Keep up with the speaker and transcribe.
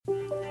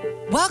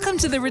Welcome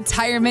to the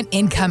Retirement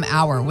Income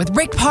Hour with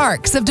Rick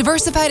Parks of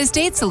Diversified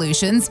Estate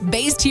Solutions,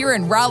 based here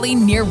in Raleigh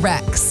near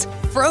Rex.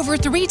 For over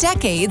 3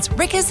 decades,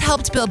 Rick has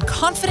helped build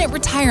confident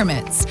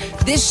retirements.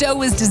 This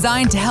show is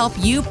designed to help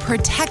you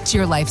protect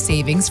your life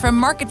savings from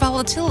market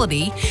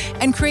volatility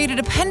and create a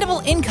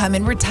dependable income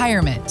in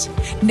retirement.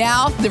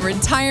 Now, the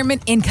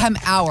Retirement Income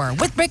Hour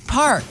with Rick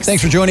Parks.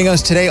 Thanks for joining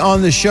us today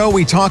on the show.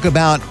 We talk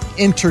about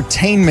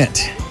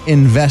entertainment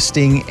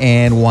investing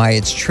and why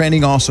it's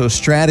trending. Also,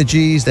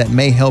 strategies that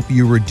may help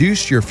you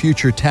reduce your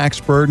future tax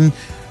burden,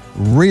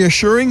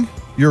 reassuring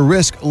your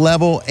risk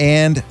level,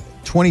 and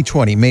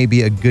 2020 may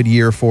be a good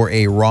year for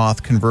a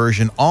Roth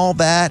conversion. All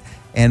that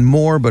and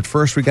more. But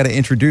first, we got to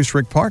introduce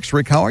Rick Parks.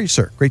 Rick, how are you,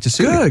 sir? Great to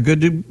see you. Good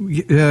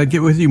to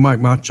get with you, Mike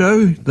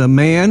Macho, the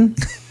man,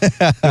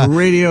 the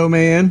radio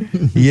man.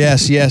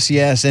 Yes.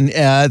 And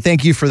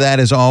thank you for that,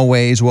 as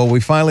always. Well,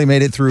 we finally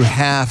made it through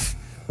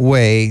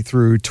halfway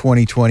through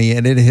 2020,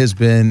 and it has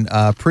been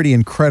a pretty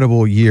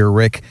incredible year,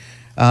 Rick.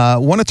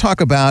 Want to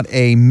talk about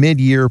a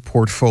mid-year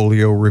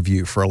portfolio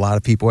review for a lot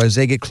of people as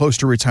they get close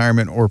to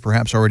retirement or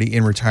perhaps already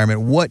in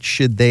retirement. What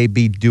should they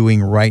be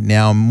doing right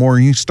now?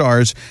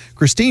 Morningstar's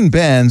Christine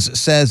Benz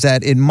says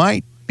that it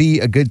might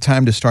be a good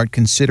time to start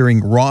considering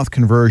Roth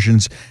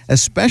conversions,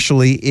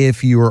 especially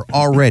if you are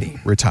already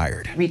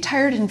retired.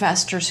 Retired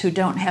investors who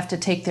don't have to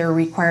take their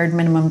required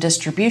minimum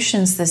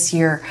distributions this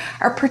year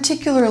are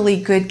particularly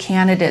good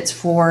candidates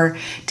for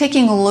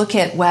taking a look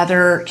at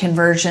whether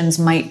conversions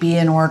might be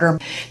in order.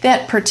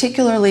 That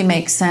particularly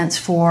makes sense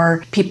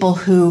for people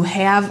who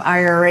have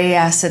IRA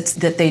assets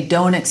that they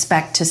don't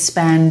expect to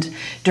spend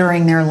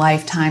during their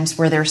lifetimes,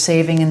 where they're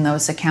saving in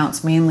those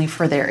accounts mainly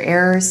for their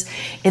heirs.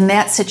 In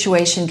that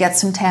situation, get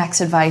some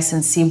tax advice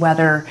and see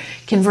whether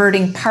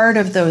converting part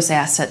of those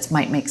assets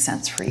might make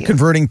sense for you.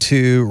 Converting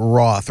to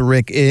Roth,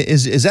 Rick,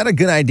 is that a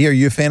good idea? Are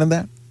you a fan of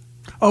that?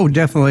 Oh,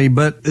 definitely.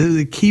 But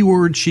the key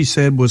word she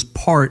said was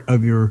part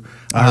of your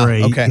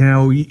IRA. Okay.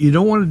 Now, you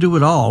don't want to do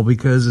it all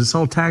because it's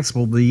all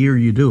taxable the year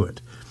you do it.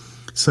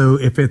 So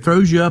if it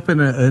throws you up in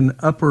an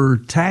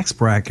upper tax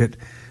bracket,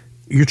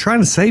 you're trying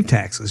to save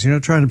taxes. You're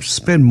not trying to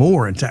spend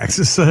more in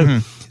taxes.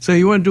 So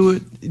you want to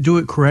do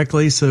it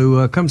correctly.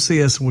 So come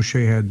see us and we'll show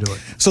you how to do it.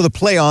 So the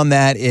play on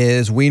that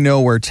is we know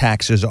where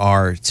taxes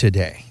are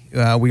today.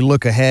 We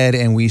look ahead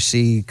and we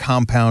see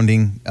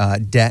compounding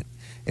debt,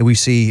 and we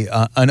see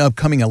an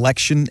upcoming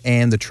election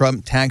and the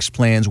Trump tax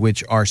plans,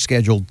 which are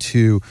scheduled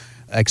to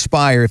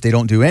expire if they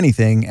don't do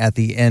anything at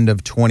the end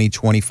of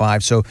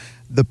 2025. So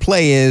the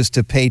play is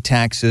to pay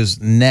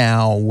taxes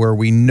now where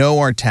we know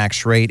our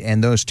tax rate,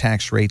 and those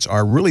tax rates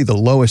are really the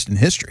lowest in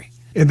history.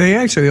 And they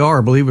actually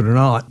are, believe it or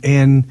not.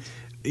 And,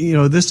 you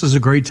know, this is a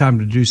great time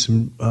to do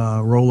some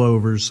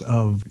rollovers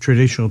of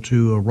traditional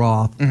to a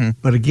Roth. Mm-hmm.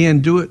 But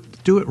again, do it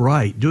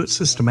right. Do it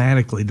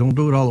systematically. Don't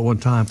do it all at one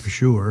time for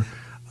sure.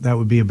 That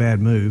would be a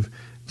bad move.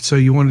 So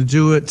you want to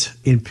do it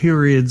in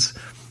periods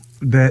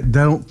that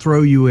don't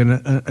throw you in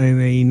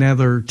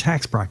another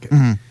tax bracket.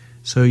 Mm-hmm.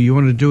 So you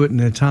want to do it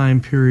in a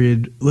time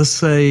period. Let's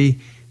say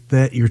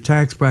that your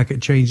tax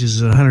bracket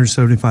changes at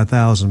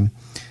 $175,000.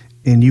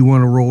 and you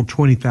want to roll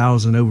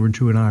 $20,000 over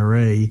into an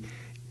IRA,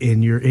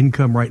 and your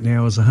income right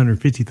now is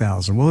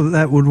 $150,000, well,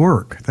 that would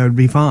work. That would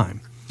be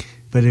fine.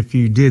 But if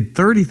you did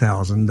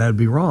 $30,000, that would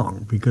be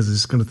wrong because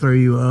it's going to throw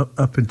you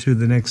up into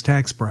the next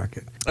tax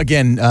bracket.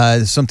 Again,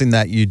 something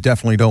that you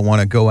definitely don't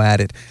want to go at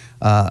it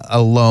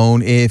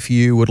alone. If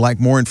you would like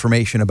more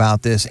information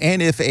about this,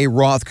 and if a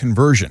Roth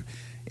conversion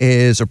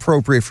is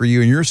appropriate for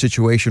you in your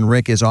situation,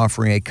 Rick is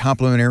offering a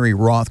complimentary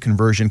Roth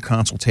conversion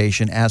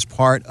consultation as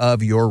part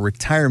of your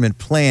retirement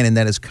plan, and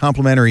that is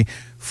complimentary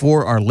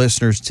for our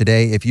listeners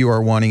today. If you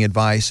are wanting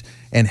advice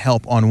and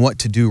help on what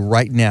to do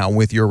right now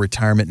with your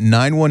retirement,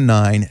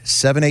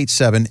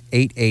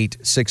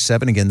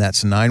 919-787-8867. Again,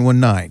 that's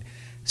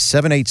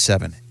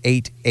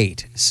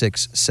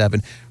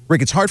 919-787-8867.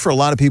 Rick, it's hard for a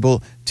lot of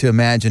people to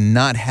imagine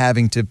not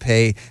having to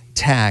pay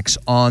tax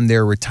on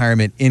their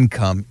retirement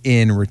income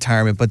in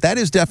retirement, but that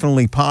is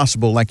definitely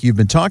possible, like you've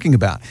been talking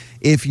about,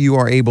 if you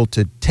are able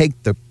to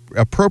take the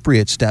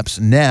appropriate steps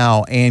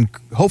now and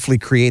hopefully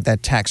create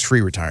that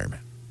tax-free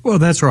retirement. Well,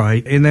 that's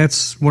right, and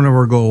that's one of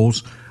our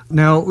goals.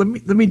 Now, let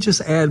me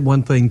just add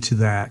one thing to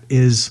that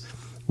is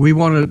we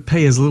want to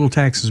pay as little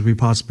tax as we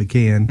possibly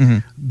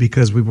can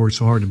because we've worked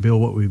so hard to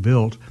build what we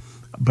built.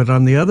 But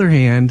on the other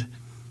hand,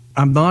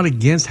 I'm not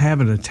against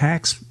having a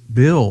tax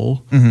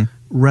bill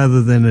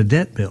rather than a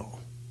debt bill.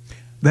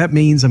 That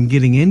means I'm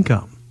getting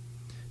income.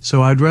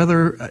 So I'd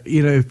rather,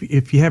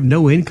 if you have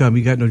no income,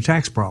 you got no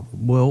tax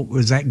problem. Well,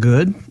 is that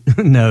good?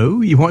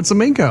 No, you want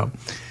some income.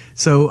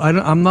 So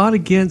I'm not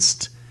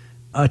against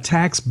a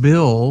tax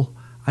bill.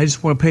 I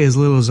just want to pay as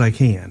little as I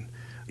can.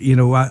 I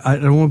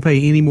don't want to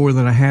pay any more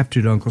than I have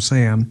to Uncle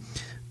Sam.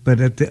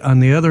 But on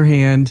the other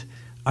hand,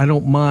 I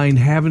don't mind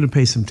having to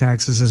pay some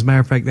taxes. As a matter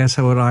of fact, that's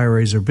how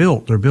IRAs are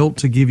built. They're built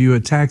to give you a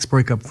tax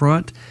break up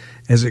front.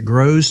 As it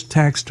grows,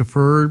 tax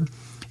deferred,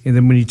 and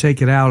then when you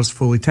take it out, it's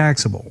fully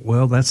taxable.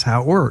 Well, that's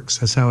how it works.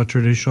 That's how a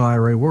traditional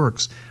IRA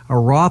works. A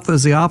Roth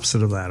is the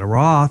opposite of that. A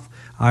Roth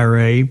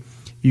IRA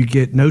You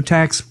get no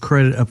tax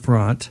credit up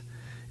front.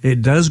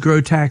 It does grow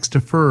tax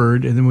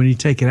deferred, and then when you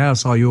take it out,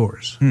 it's all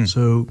yours.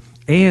 So,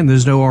 and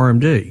there's no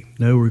RMD,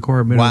 no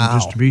required minimum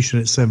distribution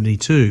at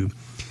 72,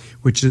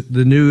 which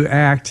the new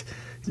act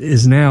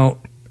is now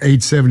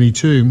age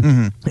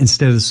 72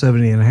 instead of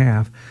 70 and a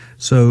half.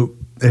 So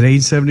at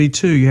age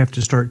 72, you have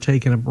to start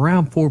taking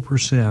around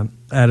 4%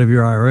 out of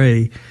your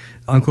IRA.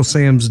 Uncle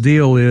Sam's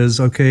deal is,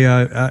 okay,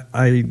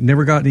 I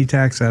never got any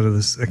tax out of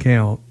this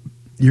account.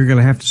 You're going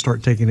to have to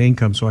start taking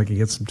income so I can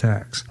get some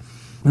tax.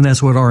 And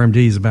that's what RMD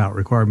is about,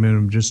 required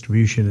minimum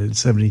distribution at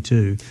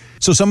 72.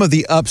 So some of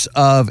the ups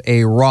of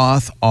a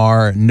Roth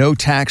are no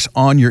tax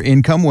on your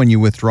income when you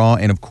withdraw.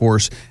 And of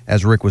course,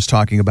 as Rick was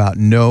talking about,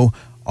 no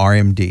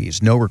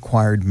RMDs, no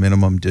required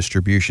minimum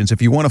distributions.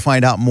 If you want to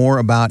find out more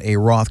about a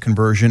Roth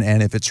conversion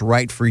and if it's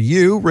right for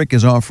you, Rick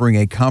is offering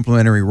a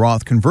complimentary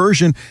Roth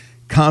conversion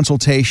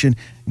consultation.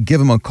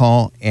 Give him a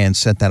call and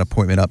set that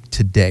appointment up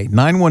today.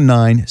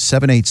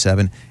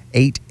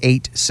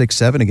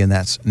 919-787-8867. Again,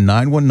 that's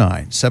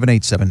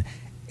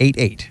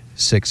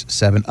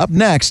 919-787-8867. Up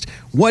next,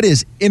 what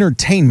is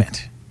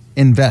entertainment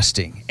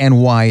investing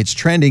and why it's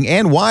trending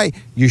and why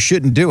you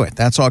shouldn't do it?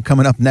 That's all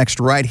coming up next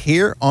right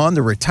here on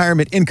the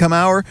Retirement Income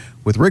Hour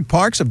with Rick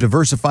Parks of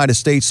Diversified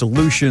Estate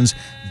Solutions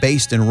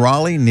based in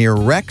Raleigh near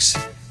Rex,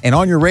 and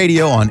on your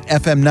radio on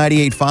FM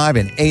 98.5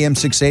 and AM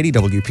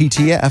 680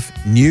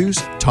 WPTF News,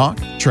 Talk,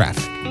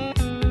 Traffic.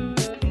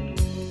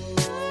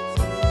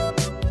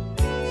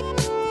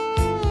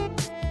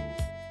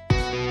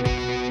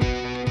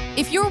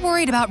 If you're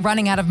worried about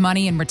running out of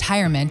money in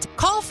retirement,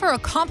 call for a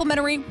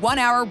complimentary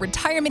 1-hour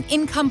retirement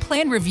income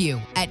plan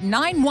review at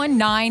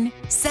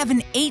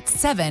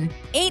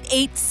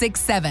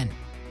 919-787-8867.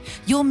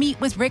 You'll meet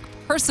with Rick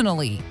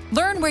personally,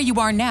 learn where you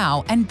are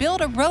now, and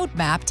build a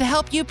roadmap to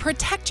help you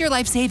protect your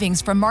life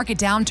savings from market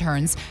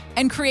downturns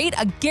and create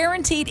a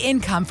guaranteed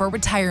income for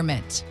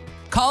retirement.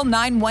 Call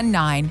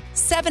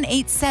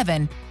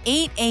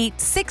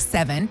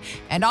 919-787-8867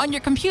 and on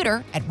your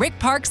computer at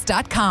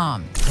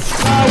rickparks.com.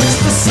 Now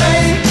it's the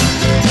same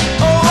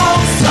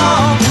old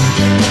song,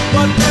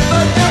 but with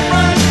a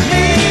different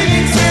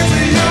meaning since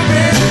you've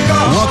been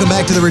gone. Welcome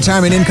back to the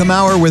Retirement Income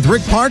Hour with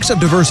Rick Parks of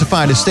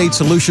Diversified Estate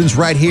Solutions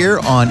right here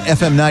on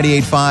FM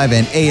 98.5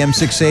 and AM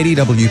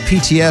 680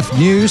 WPTF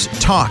News,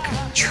 Talk,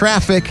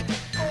 Traffic.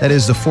 That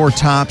is the Four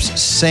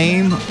Tops'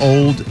 same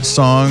old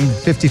song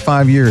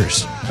 55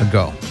 years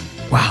ago.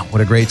 Wow,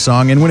 what a great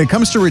song. And when it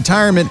comes to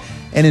retirement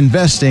and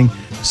investing,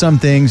 some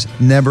things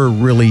never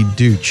really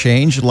do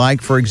change,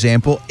 like, for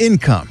example,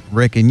 income.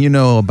 Rick, and you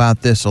know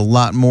about this a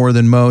lot more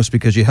than most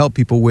because you help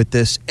people with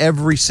this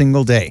every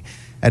single day.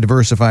 At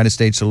Diversified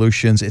Estate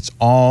Solutions, it's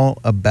all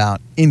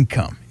about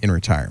income in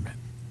retirement.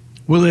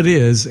 Well, it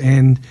is.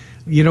 And,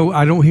 you know,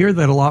 I don't hear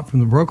that a lot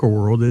from the broker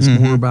world. It's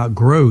more about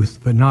growth,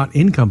 but not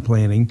income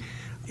planning.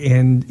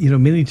 And, you know,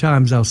 many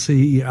times I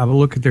will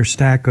look at their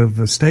stack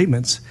of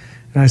statements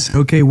and I say,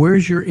 okay,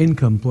 where's your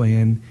income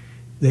plan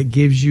that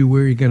gives you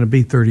where you're going to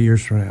be 30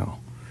 years from now?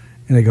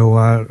 And they go,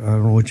 I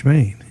don't know what you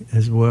mean.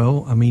 As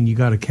well, I mean, you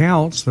got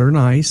accounts. They're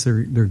nice.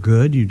 They're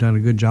good. You've done a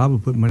good job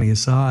of putting money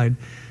aside.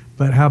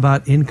 But how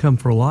about income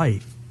for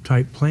life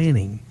type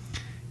planning?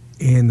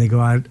 And they go,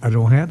 I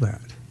don't have that.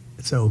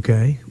 It's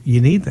okay. You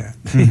need that.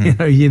 You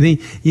know, you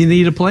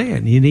need a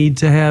plan. You need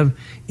to have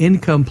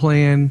income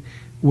plan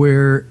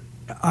where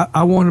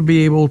I want to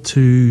be able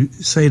to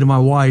say to my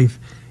wife,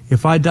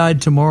 if I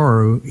died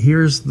tomorrow,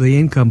 here's the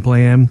income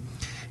plan,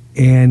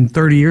 and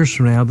 30 years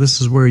from now,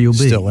 this is where you'll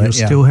be. You'll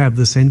still have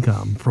this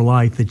income for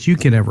life that you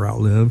can never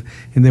outlive,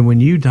 and then when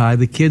you die,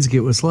 the kids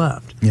get what's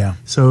left. Yeah.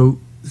 So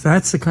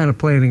that's the kind of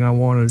planning I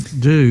want to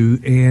do,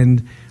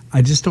 and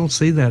I just don't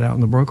see that out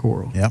in the broker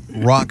world. Yep.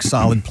 Rock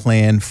solid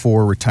plan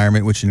for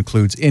retirement, which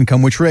includes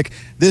income, which, Rick,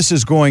 this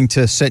is going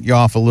to set you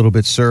off a little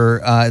bit,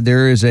 sir.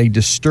 There is a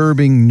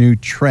disturbing new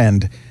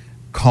trend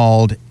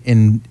called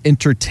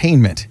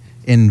entertainment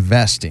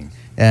investing.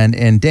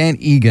 And Dan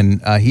Egan,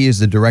 he is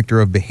the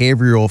director of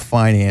behavioral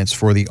finance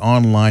for the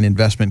online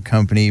investment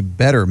company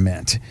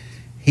Betterment.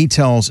 He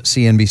tells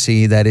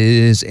CNBC that it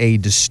is a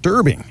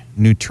disturbing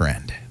new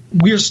trend.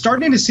 We're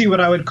starting to see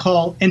what I would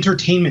call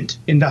entertainment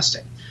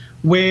investing,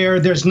 where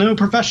there's no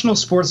professional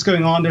sports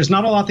going on. There's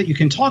not a lot that you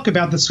can talk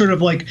about that's sort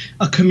of like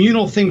a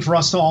communal thing for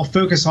us to all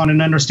focus on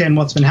and understand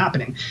what's been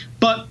happening.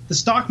 But the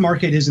stock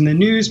market is in the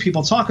news.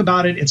 People talk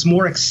about it. It's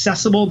more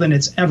accessible than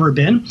it's ever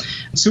been.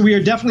 So we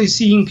are definitely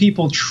seeing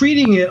people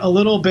treating it a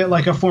little bit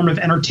like a form of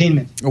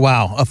entertainment.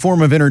 Wow. A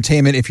form of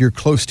entertainment, if you're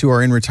close to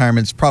or in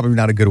retirement, is probably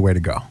not a good way to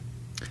go.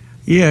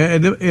 Yeah,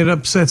 it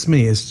upsets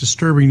me. It's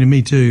disturbing to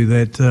me, too,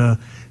 that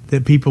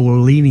people are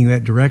leaning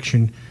that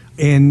direction.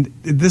 And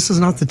this is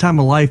not the time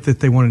of life that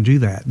they want to do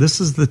that. This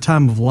is the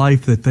time of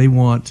life that they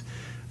want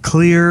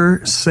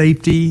clear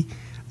safety,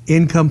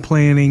 income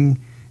planning,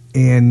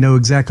 and know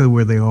exactly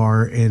where they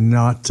are and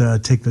not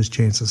take those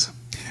chances.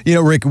 You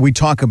know, Rick, we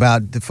talk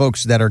about the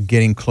folks that are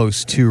getting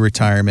close to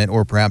retirement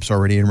or perhaps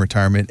already in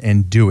retirement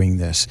and doing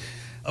this.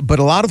 But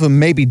a lot of them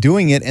may be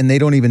doing it and they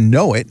don't even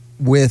know it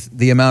with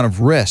the amount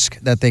of risk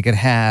that they could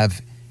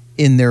have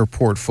in their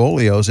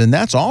portfolios. And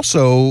that's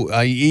also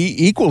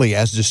equally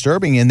as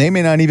disturbing, and they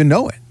may not even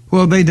know it.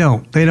 Well, they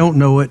don't. They don't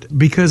know it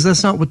because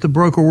that's not what the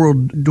broker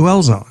world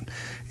dwells on.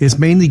 It's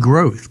mainly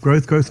growth.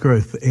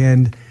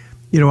 And,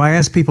 I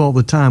ask people all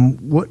the time,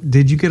 what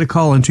did you get a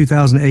call in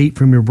 2008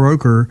 from your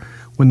broker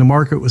when the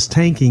market was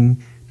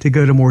tanking to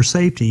go to more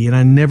safety? And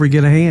I never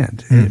get a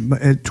hand.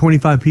 At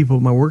 25 people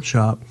at my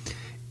workshop,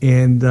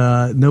 and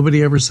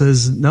nobody ever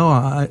says, no,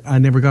 I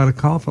never got a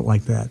call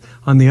like that.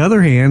 On the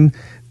other hand,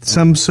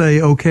 some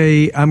say,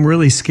 okay, I'm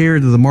really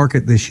scared of the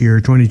market this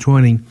year,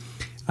 2020.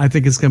 I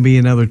think it's going to be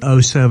another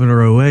 07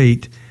 or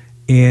 08.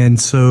 And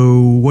so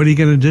what are you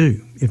going to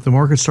do? If the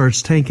market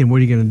starts tanking, what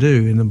are you going to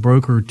do? And the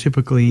broker,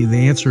 typically,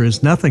 the answer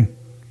is nothing.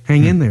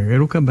 Hang in there.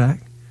 It'll come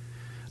back.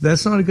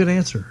 That's not a good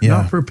answer. Yeah.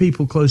 Not for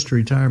people close to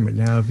retirement.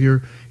 Now, if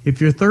you're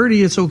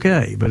 30, it's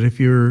okay. But if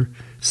you're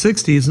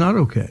 60, it's not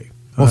okay.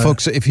 Well,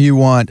 folks, if you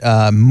want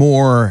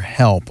more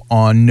help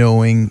on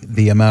knowing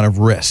the amount of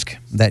risk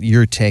that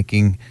you're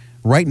taking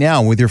right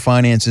now with your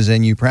finances,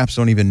 and you perhaps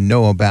don't even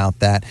know about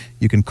that,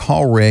 you can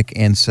call Rick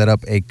and set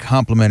up a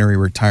complimentary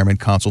retirement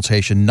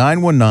consultation,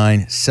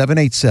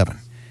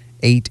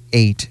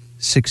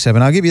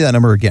 919-787-8867. I'll give you that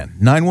number again,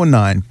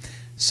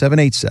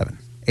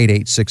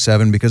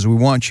 919-787-8867, because we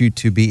want you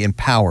to be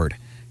empowered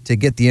to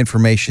get the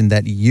information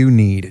that you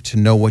need to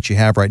know what you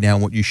have right now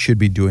and what you should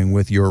be doing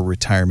with your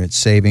retirement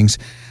savings.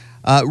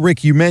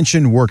 Rick, you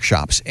mentioned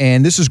workshops,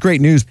 and this is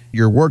great news.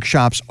 Your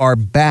workshops are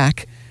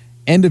back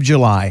end of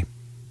July.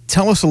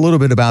 Tell us a little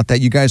bit about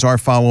that. You guys are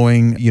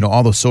following,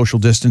 all the social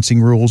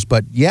distancing rules,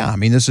 but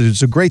this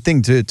is a great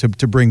thing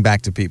to bring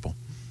back to people.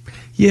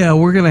 Yeah,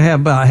 we're going to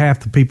have about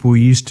half the people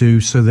we used to,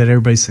 so that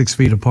everybody's 6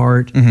 feet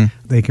apart.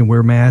 They can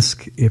wear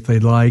masks if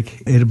they'd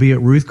like. It'll be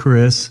at Ruth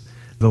Chris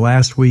the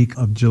last week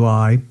of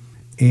July,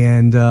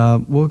 and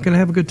we're going to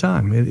have a good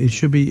time. It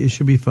should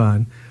be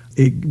fun.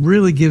 It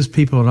really gives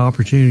people an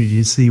opportunity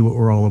to see what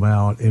we're all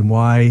about and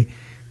why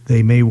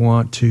they may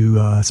want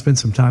to spend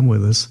some time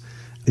with us.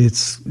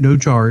 It's no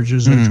charge.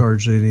 There's no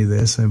charge to any of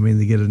this.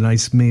 They get a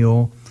nice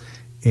meal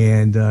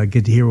and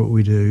get to hear what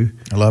we do.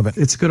 I love it.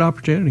 It's a good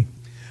opportunity.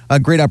 A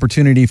great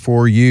opportunity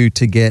for you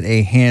to get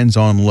a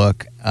hands-on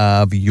look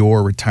of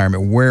your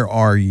retirement. Where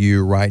are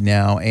you right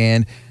now?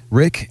 And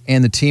Rick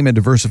and the team at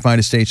Diversified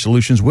Estate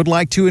Solutions would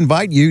like to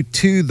invite you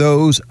to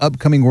those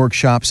upcoming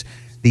workshops.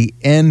 The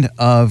end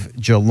of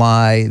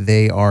July,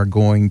 they are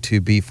going to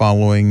be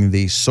following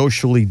the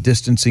socially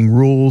distancing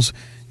rules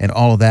and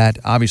all of that.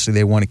 Obviously,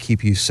 they want to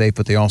keep you safe,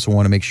 but they also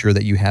want to make sure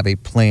that you have a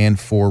plan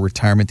for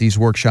retirement. These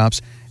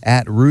workshops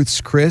at Ruth's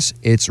Chris,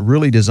 it's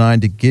really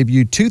designed to give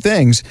you two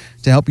things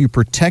to help you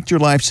protect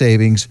your life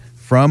savings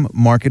from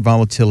market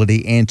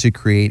volatility and to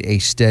create a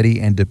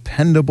steady and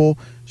dependable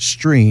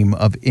stream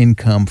of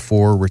income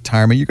for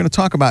retirement. You're going to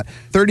talk about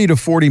 30 to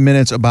 40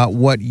 minutes about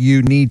what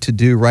you need to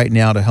do right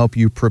now to help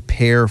you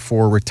prepare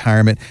for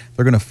retirement.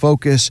 They're going to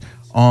focus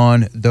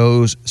on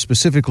those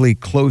specifically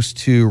close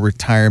to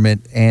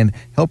retirement and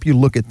help you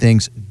look at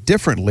things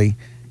differently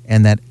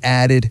and that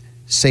added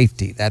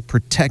safety, that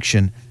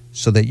protection,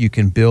 so that you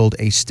can build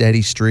a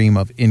steady stream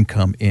of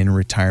income in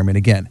retirement.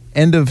 Again,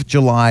 end of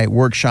July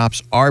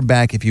workshops are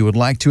back. If you would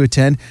like to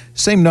attend,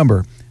 same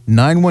number,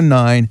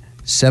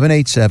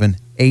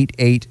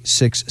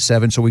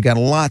 919-787-8867. So we got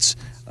lots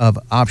of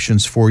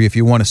options for you. If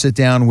you want to sit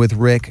down with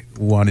Rick,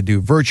 want to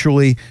do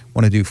virtually,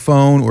 want to do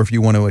phone, or if you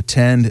want to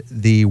attend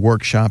the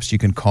workshops, you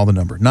can call the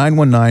number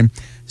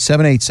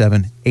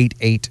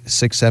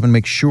 919-787-8867.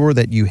 Make sure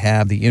that you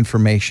have the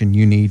information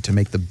you need to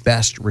make the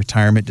best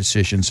retirement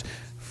decisions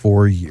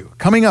for you.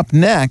 Coming up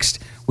next,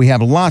 we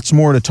have lots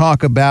more to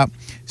talk about.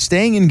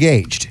 Staying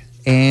engaged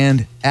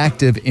and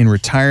active in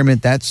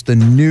retirement. That's the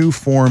new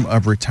form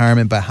of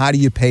retirement, but how do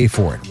you pay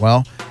for it?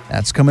 Well,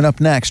 that's coming up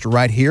next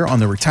right here on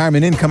the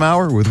Retirement Income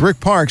Hour with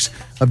Rick Parks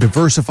of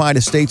Diversified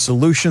Estate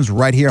Solutions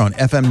right here on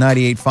FM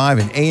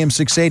 98.5 and AM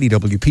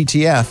 680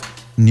 WPTF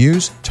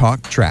News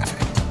Talk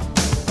Traffic.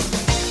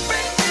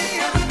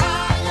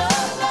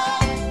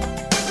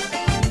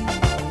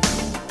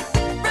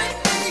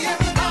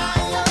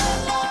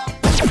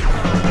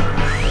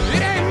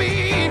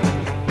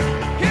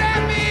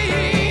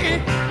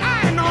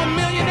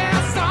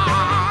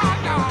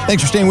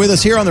 Thanks for staying with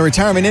us here on the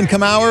Retirement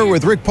Income Hour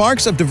with Rick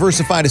Parks of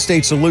Diversified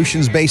Estate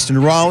Solutions based in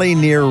Raleigh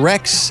near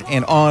Rex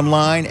and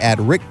online at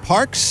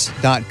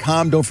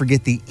rickparks.com. Don't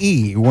forget the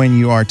E when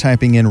you are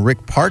typing in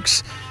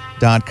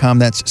rickparks.com.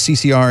 That's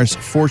CCR's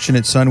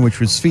Fortunate Son, which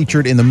was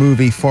featured in the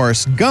movie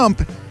Forrest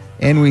Gump.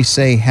 And we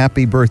say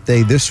happy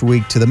birthday this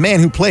week to the man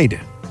who played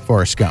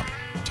Forrest Gump,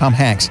 Tom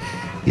Hanks.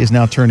 He is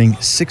now turning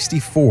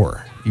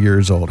 64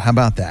 years old. How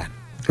about that?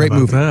 Great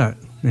movie. That?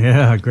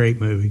 Yeah,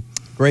 great movie.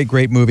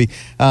 Great movie.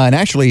 And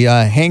actually,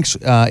 Hanks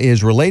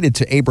is related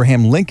to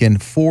Abraham Lincoln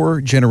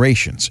 4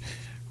 generations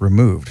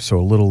removed. So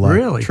a little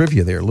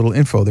trivia there, a little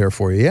info there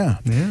for you. Yeah.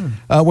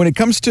 When it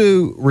comes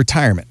to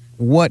retirement,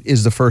 what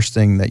is the first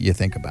thing that you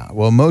think about?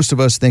 Well, most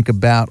of us think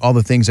about all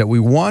the things that we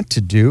want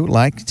to do,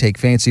 like take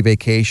fancy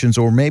vacations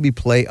or maybe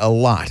play a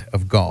lot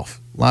of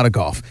golf, A lot of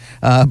golf.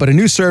 But a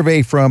new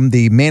survey from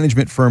the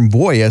management firm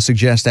Voya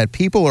suggests that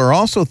people are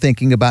also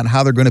thinking about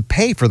how they're going to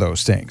pay for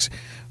those things.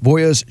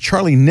 Voya's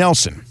Charlie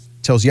Nelson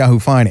tells Yahoo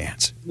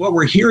Finance. What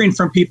we're hearing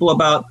from people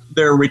about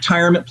their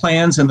retirement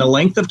plans and the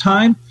length of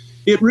time,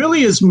 it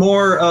really is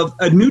more of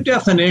a new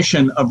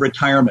definition of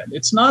retirement.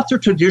 It's not the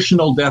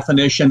traditional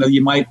definition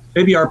that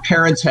maybe our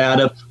parents had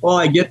of, well,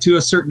 I get to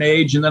a certain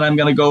age and then I'm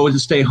going to go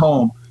and stay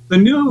home. The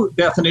new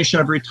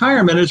definition of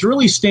retirement is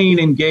really staying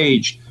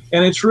engaged.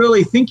 And it's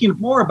really thinking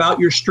more about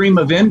your stream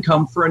of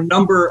income for a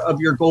number of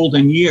your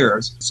golden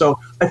years. So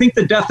I think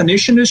the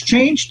definition has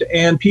changed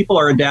and people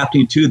are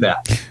adapting to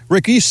that.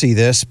 Rick, you see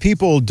this.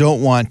 People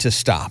don't want to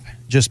stop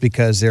just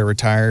because they're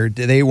retired.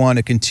 They want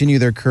to continue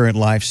their current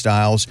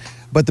lifestyles.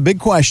 But the big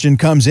question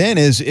comes in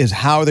is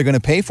how are they going to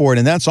pay for it?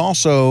 And that's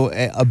also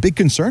a big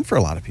concern for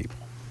a lot of people.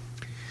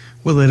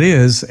 Well, it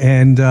is.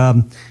 And,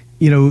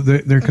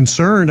 they're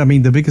concerned. I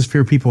mean, the biggest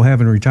fear people have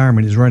in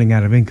retirement is running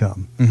out of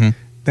income. Mm-hmm.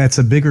 That's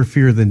a bigger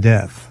fear than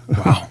death.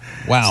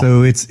 Wow.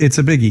 So it's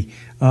a biggie.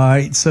 All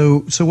right.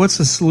 So what's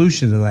the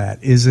solution to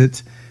that? Is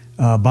it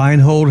buy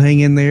and hold,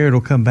 hang in there,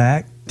 it'll come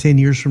back 10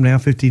 years from now,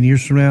 15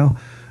 years from now?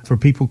 For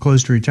people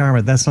close to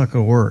retirement, that's not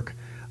going to work.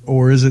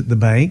 Or is it the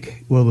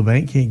bank? Well, the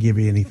bank can't give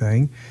you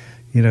anything,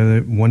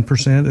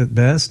 1% at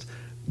best.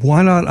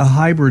 Why not a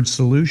hybrid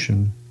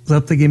solution,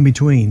 something in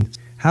between?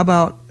 How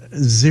about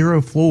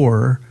zero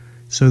floor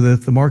so that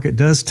if the market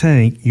does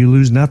tank, you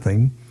lose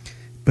nothing?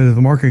 But if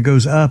the market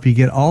goes up, you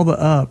get all the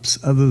ups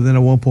other than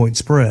a 1-point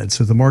spread.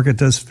 So if the market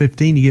does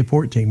 15, you get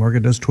 14.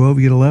 Market does 12,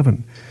 you get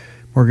 11.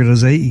 Market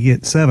does 8, you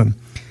get 7.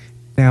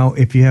 Now,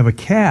 if you have a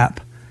cap,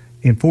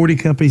 and 40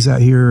 companies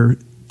out here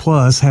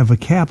plus have a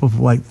cap of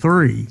like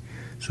 3.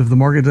 So if the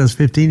market does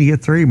 15, you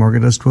get 3. Market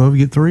does 12,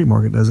 you get 3.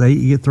 Market does 8,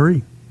 you get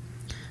 3.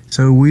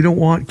 So we don't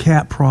want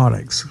cap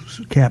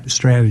products, cap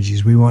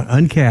strategies. We want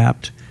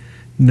uncapped,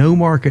 no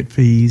market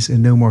fees,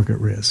 and no market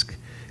risk.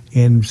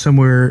 And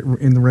somewhere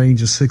in the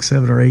range of 6,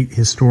 7, or 8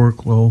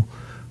 historical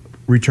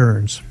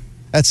returns.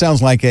 That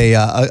sounds like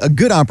a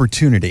good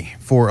opportunity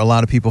for a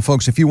lot of people.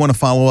 Folks, if you want to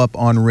follow up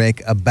on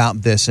Rick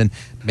about this, and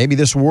maybe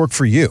this will work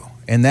for you,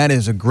 and that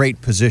is a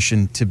great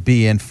position to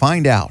be in,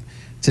 find out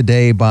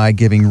today by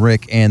giving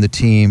Rick and the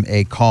team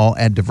a call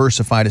at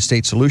Diversified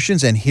Estate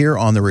Solutions. And here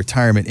on the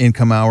Retirement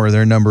Income Hour,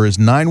 their number is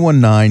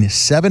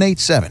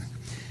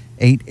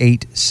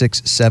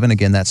 919-787-8867.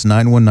 Again, that's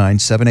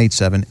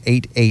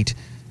 919-787-8867.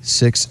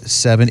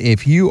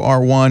 If you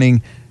are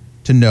wanting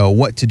to know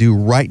what to do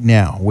right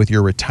now with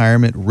your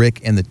retirement,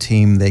 Rick and the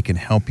team, they can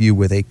help you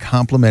with a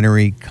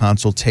complimentary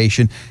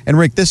consultation. And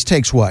Rick, this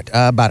takes what,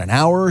 about an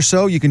hour or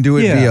so? You can do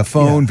it via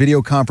phone,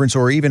 video conference,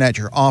 or even at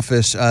your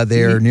office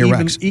there near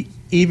Rex.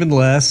 Even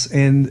less.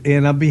 And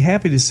I'd be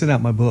happy to send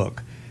out my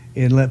book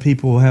and let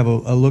people have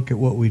a look at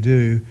what we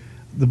do.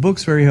 The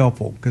book's very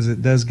helpful because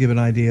it does give an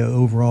idea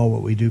overall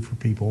what we do for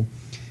people.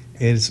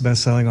 It's a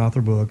best-selling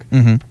author book.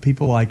 Mm-hmm.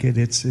 People like it.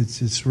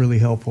 It's really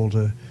helpful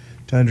to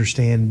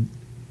understand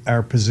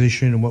our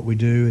position and what we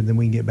do, and then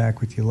we can get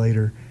back with you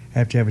later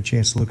after you have a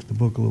chance to look at the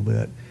book a little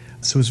bit.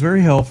 So it's very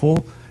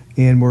helpful,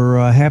 and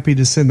we're happy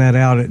to send that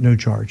out at no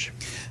charge.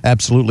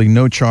 Absolutely,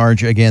 no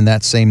charge. Again,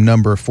 that same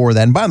number for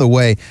that. And by the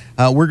way,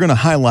 we're going to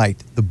highlight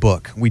the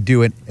book. We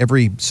do it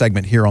every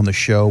segment here on the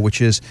show,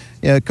 which is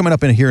coming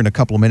up in here in a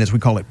couple of minutes. We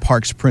call it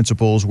Parks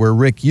Principles, where,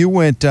 Rick, you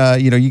went,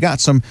 you got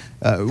some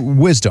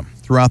wisdom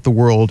throughout the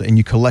world, and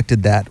you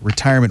collected that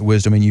retirement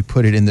wisdom, and you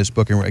put it in this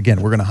book. And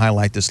again, we're going to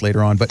highlight this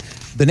later on. But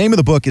the name of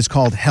the book is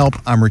called Help,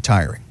 I'm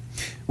Retiring,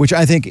 which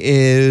I think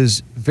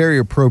is very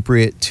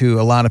appropriate to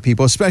a lot of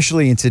people,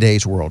 especially in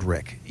today's world,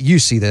 Rick. You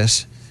see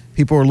this.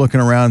 People are looking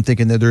around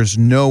thinking that there's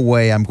no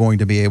way I'm going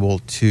to be able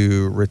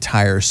to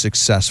retire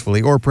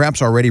successfully, or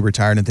perhaps already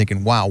retired and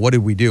thinking, wow, what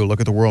did we do?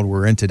 Look at the world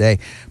we're in today.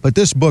 But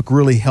this book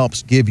really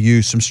helps give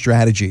you some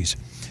strategies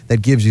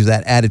that gives you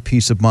that added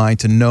peace of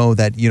mind to know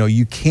that,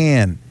 you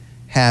can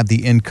have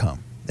the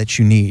income that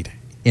you need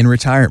in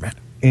retirement.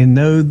 And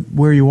know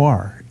where you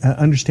are.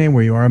 Understand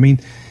where you are. I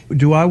mean,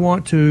 do I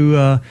want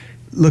to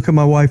look at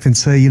my wife and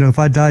say, if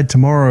I died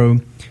tomorrow,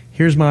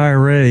 here's my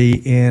IRA,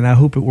 and I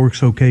hope it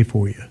works okay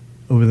for you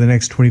over the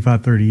next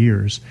 25, 30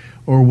 years?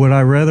 Or would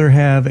I rather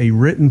have a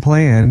written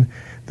plan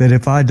that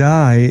if I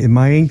die and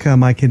my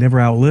income I can never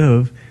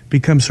outlive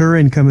becomes her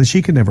income that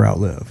she can never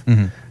outlive?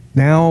 Mm-hmm.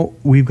 Now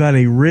we've got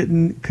a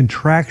written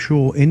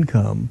contractual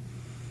income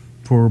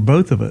for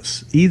both of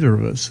us, either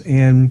of us,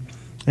 and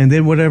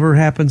then whatever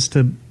happens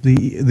to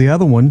the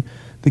other one,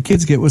 the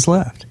kids get what's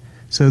left.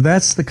 So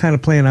that's the kind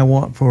of plan I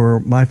want for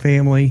my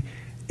family,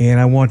 and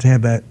I want to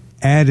have that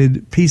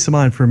added peace of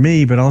mind for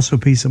me, but also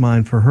peace of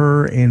mind for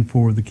her and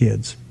for the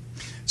kids.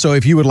 So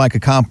if you would like a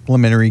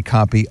complimentary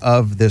copy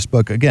of this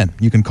book, again,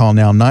 you can call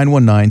now,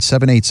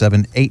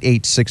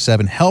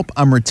 919-787-8867. Help,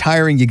 I'm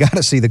Retiring. You got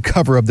to see the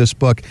cover of this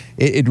book.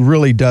 It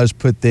really does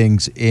put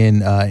things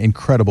in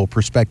incredible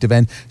perspective.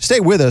 And stay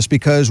with us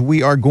because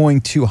we are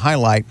going to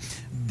highlight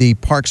the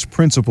Parks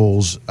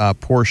Principles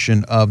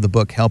portion of the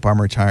book, Help,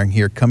 I'm Retiring,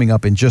 here coming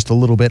up in just a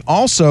little bit.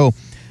 Also,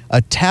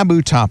 a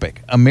taboo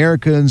topic.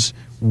 Americans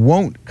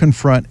won't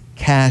confront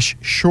cash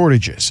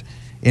shortages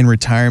in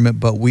retirement,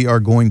 but we are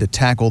going to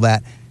tackle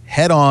that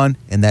head on,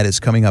 and that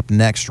is coming up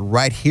next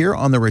right here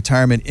on the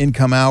Retirement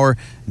Income Hour,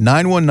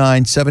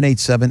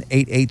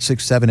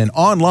 919-787-8867, and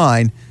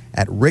online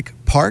at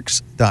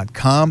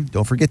rickparkes.com.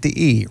 Don't forget the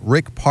E,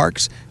 Rick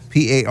Parkes,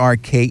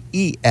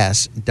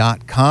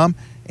 Parkes.com.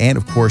 And,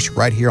 of course,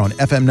 right here on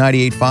FM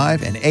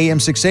 98.5 and AM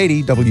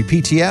 680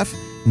 WPTF,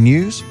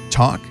 News,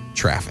 Talk,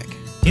 Traffic.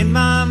 In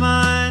my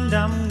mind,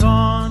 I'm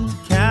gone to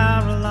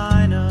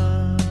Carolina.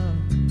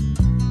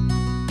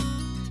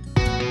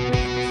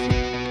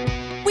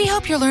 We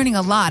hope you're learning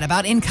a lot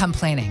about income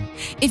planning.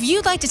 If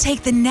you'd like to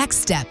take the next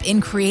step in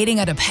creating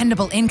a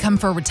dependable income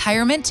for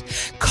retirement,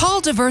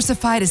 call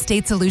Diversified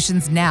Estate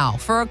Solutions now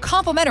for a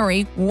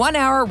complimentary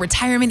 1-hour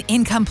retirement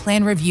income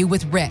plan review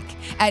with Rick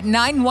at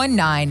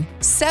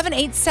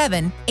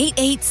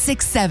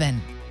 919-787-8867.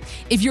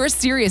 If you're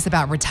serious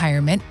about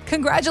retirement,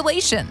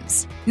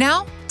 congratulations.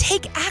 Now,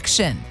 take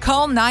action.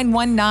 Call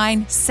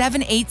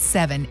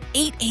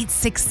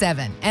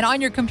 919-787-8867 and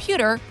on your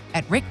computer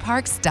at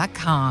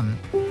rickparkes.com.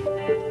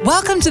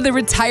 Welcome to the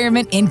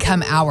Retirement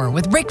Income Hour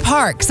with Rick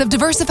Parkes of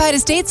Diversified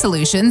Estate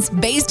Solutions,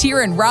 based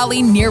here in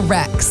Raleigh near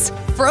Rex.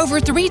 For over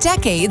 3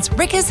 decades,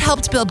 Rick has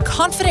helped build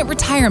confident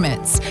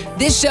retirements.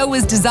 This show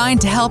is designed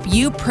to help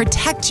you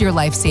protect your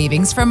life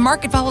savings from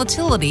market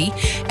volatility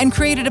and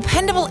create a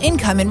dependable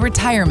income in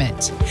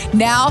retirement.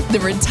 Now,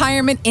 the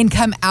Retirement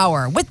Income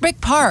Hour with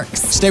Rick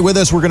Parkes. Stay with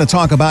us. We're going to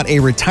talk about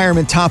a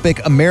retirement topic.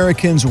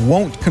 Americans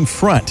won't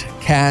confront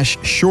cash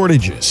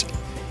shortages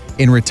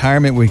in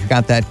retirement. We've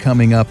got that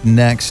coming up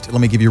next. Let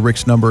me give you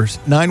Rick's numbers,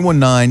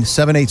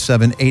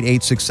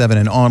 919-787-8867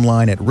 and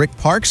online at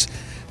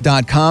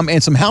rickparkes.com.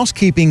 And some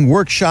housekeeping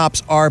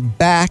workshops are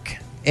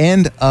back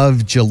end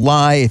of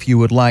July if you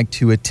would like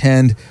to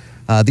attend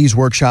these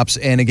workshops.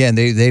 And again,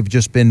 they've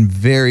just been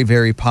very,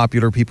 very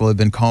popular. People have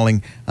been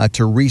calling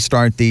to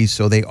restart these.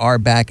 So they are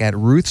back at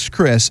Ruth's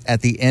Chris at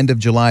the end of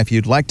July. If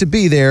you'd like to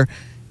be there,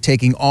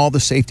 taking all the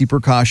safety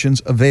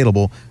precautions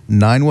available,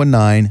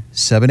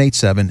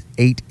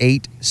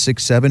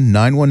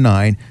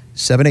 919-787-8867,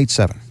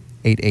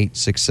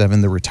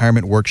 919-787-8867. The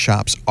retirement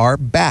workshops are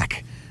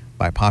back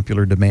by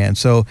popular demand.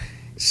 So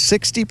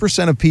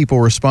 60% of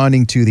people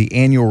responding to the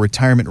annual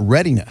retirement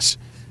readiness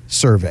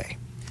survey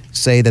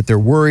say that they're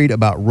worried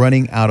about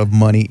running out of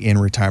money in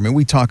retirement.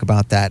 We talk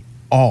about that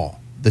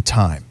all the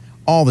time.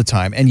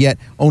 And yet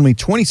only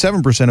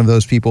 27% of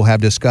those people have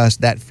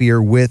discussed that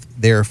fear with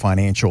their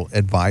financial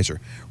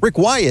advisor. Rick,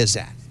 why is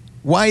that?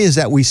 Why is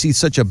that we see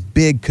such a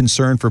big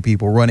concern for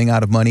people running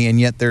out of money, and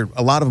yet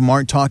a lot of them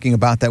aren't talking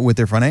about that with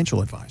their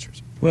financial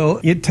advisors? Well,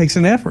 it takes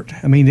an effort.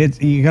 I mean,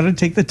 you got to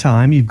take the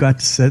time. You've got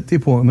to set the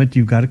appointment.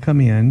 You've got to come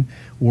in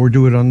or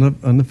do it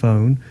on the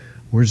phone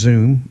or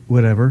Zoom,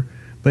 whatever.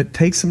 But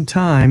take some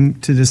time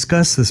to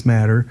discuss this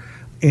matter.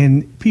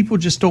 And people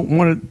just don't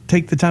want to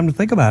take the time to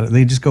think about it.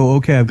 They just go,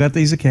 okay, I've got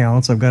these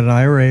accounts. I've got an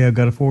IRA. I've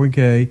got a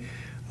 401k.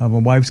 My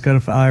wife's got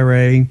an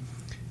IRA,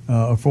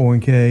 a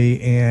 401k,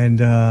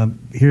 and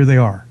here they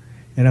are.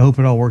 And I hope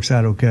it all works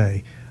out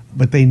okay.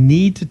 But they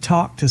need to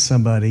talk to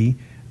somebody,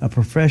 a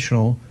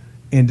professional,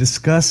 and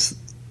discuss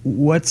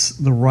what's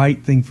the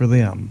right thing for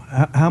them.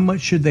 How much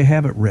should they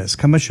have at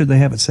risk? How much should they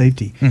have at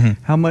safety?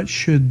 Mm-hmm. How much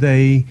should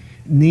they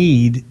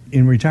need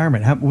in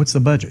retirement? What's the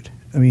budget?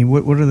 I mean,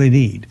 what do they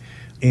need?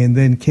 And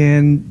then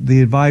can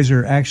the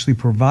advisor actually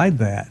provide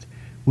that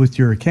with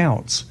your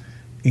accounts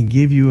and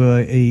give you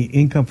a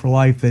income for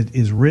life that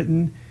is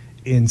written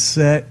and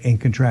set and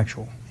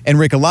contractual? And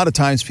Rick, a lot of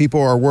times people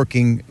are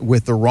working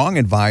with the wrong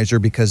advisor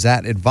because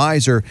that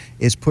advisor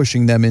is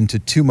pushing them into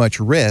too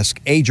much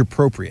risk, age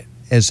appropriate,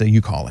 as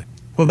you call it.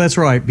 Well, that's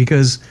right,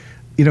 because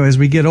as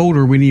we get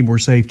older, we need more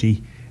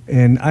safety.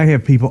 And I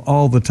have people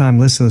all the time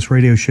listen to this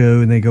radio show,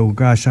 and they go,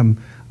 "Gosh, I'm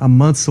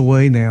months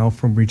away now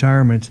from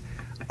retirement.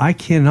 I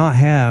cannot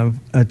have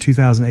a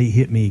 2008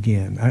 hit me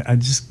again.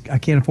 I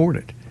can't afford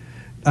it.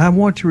 I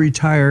want to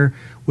retire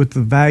with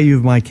the value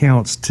of my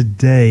accounts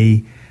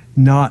today,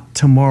 not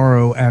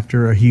tomorrow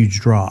after a huge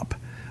drop,"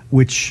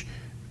 which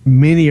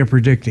many are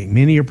predicting.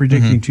 Many are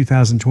predicting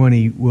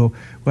 2020 will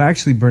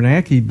actually,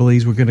 Bernanke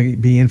believes we're going to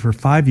be in for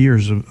 5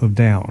 years of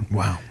down.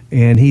 Wow.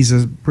 And he's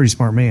a pretty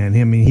smart man.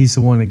 I mean, he's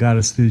the one that got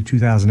us through the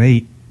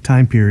 2008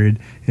 time period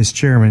as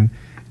chairman.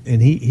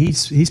 And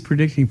he's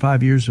predicting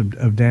 5 years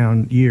of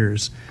down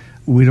years.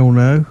 We don't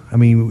know. I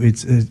mean,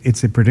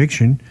 it's a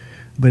prediction,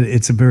 but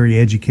it's a very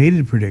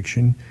educated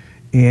prediction.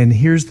 And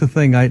here's the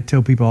thing I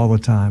tell people all the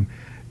time.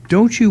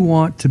 Don't you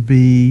want to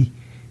be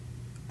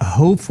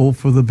hopeful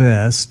for the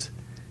best,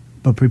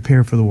 but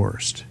prepare for the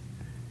worst?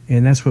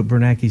 And that's what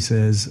Bernanke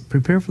says,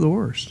 prepare for the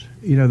worst.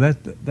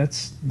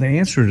 That's the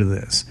answer to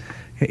this.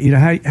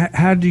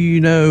 How do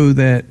you know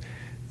that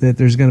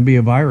there's going to be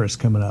a virus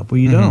coming up? Well,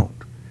 you don't.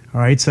 All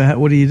right, so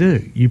what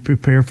do? You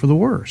prepare for the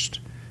worst.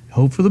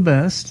 Hope for the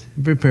best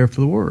and prepare for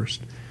the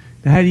worst.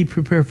 Now, how do you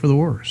prepare for the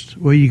worst?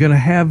 Well, you're going to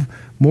have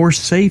more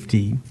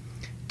safety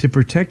to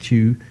protect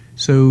you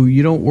so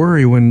you don't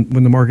worry when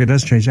the market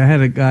does change. I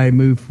had a guy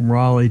move from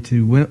Raleigh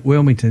to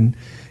Wilmington,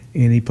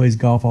 and he plays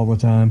golf all the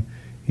time.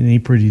 any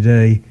pretty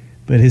day.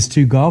 But his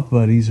two golf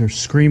buddies are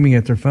screaming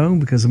at their phone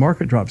because the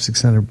market dropped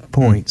 600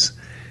 points.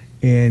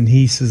 And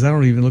he says, I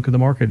don't even look at the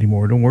market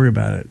anymore. Don't worry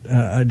about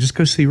it. Just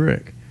go see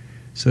Rick.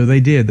 So they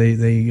did.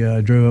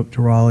 They drove up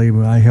to Raleigh.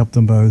 I helped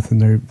them both,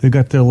 and they've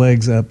got their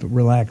legs up,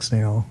 relaxed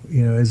now,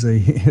 as they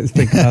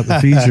think about the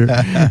future.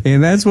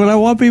 And that's what I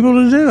want people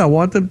to do. I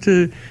want them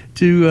to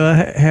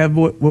have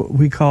what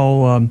we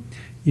call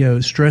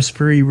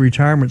stress-free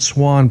retirement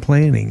swan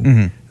planning.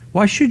 Mm-hmm.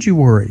 Why should you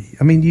worry?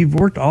 I mean, you've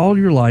worked all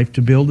your life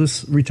to build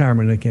this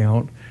retirement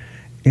account,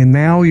 and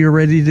now you're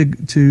ready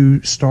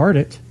to start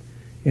it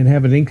and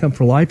have an income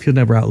for life you'll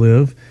never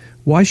outlive.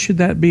 Why should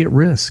that be at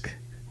risk?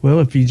 Well,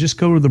 if you just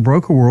go to the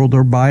broker world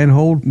or buy and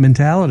hold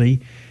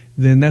mentality,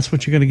 then that's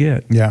what you're going to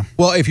get. Yeah.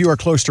 Well, if you are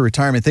close to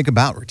retirement, think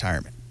about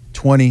retirement.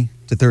 20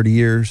 to 30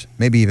 years,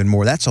 maybe even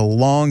more. That's a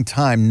long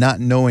time not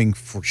knowing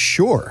for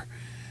sure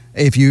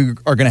if you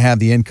are going to have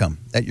the income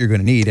that you're going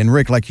to need. And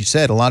Rick, like you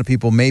said, a lot of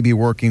people may be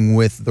working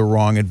with the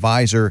wrong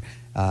advisor,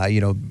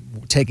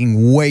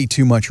 taking way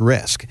too much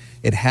risk.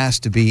 It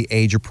has to be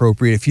age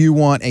appropriate. If you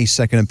want a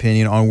second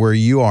opinion on where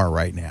you are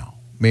right now,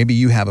 maybe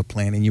you have a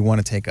plan and you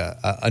want to take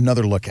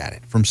another look at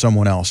it from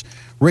someone else,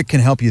 Rick can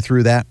help you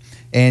through that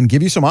and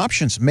give you some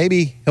options.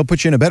 Maybe he'll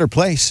put you in a better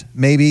place.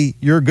 Maybe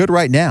you're good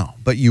right now,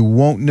 but you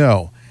won't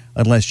know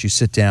unless you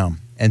sit down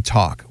and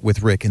talk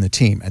with Rick and the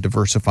team at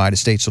Diversified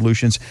Estate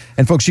Solutions.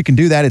 And folks, you can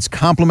do that. It's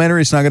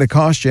complimentary. It's not going to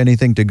cost you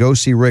anything to go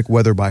see Rick,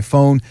 whether by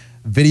phone,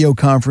 video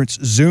conference,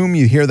 Zoom.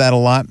 You hear that a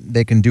lot.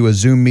 They can do a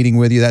Zoom meeting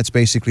with you. That's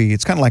basically,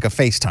 it's kind of like a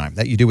FaceTime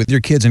that you do with your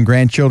kids and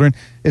grandchildren.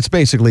 It's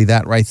basically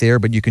that right there,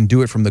 but you can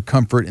do it from the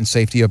comfort and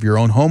safety of your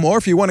own home, or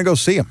if you want to go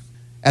see them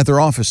at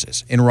their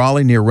offices in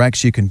Raleigh near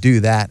Rex, you can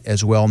do that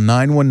as well.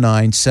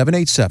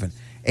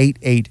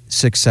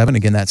 919-787-8867.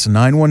 Again, that's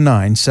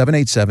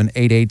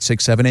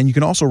 919-787-8867. And you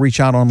can also reach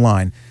out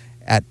online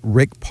at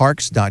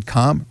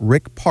rickparks.com,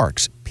 Rick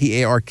Parks,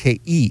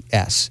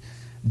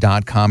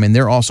 PARKES.com. And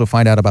there also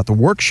find out about the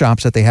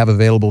workshops that they have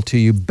available to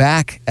you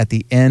back at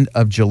the end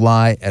of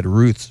July at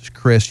Ruth's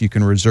Chris. You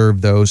can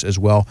reserve those as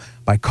well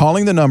by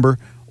calling the number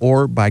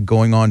or by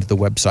going on to the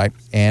website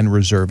and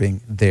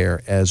reserving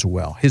there as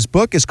well. His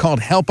book is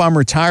called Help I'm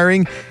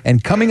Retiring.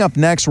 And coming up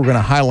next, we're going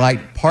to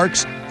highlight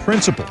Parks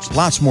Principles.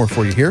 Lots more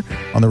for you here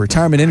on the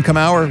Retirement Income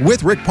Hour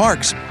with Rick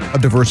Parks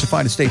of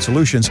Diversified Estate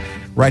Solutions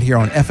right here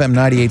on FM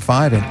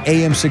 98.5 and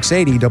AM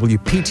 680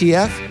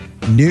 WPTF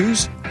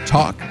News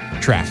Talk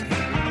Traffic.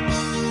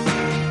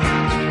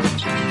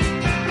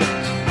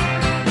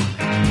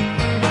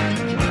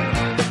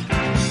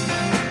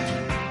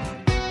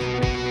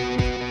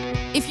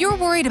 If you're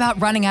worried about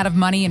running out of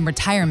money in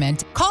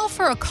retirement, call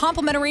for a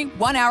complimentary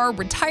 1-hour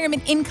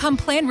retirement income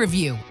plan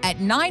review at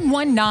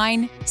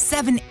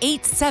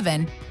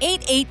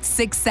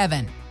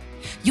 919-787-8867.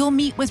 You'll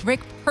meet with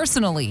Rick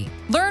personally,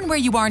 learn where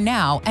you are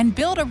now, and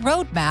build a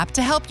roadmap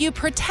to help you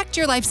protect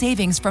your life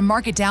savings from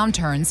market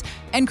downturns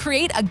and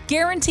create a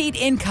guaranteed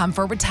income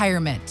for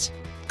retirement.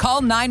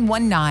 Call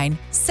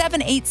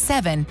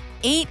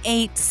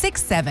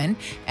 919-787-8867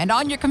 and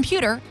on your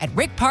computer at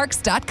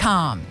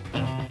rickparks.com.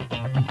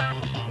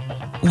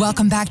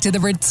 Welcome back to the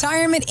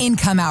Retirement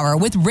Income Hour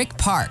with Rick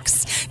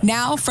Parks.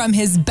 Now, from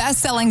his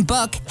best-selling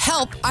book,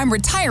 Help I'm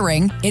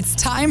Retiring, it's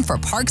time for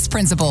Parks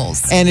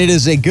Principles. And it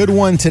is a good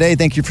one today.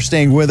 Thank you for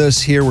staying with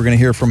us here. We're going to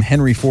hear from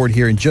Henry Ford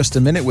here in just a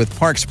minute with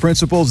Parks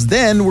Principles.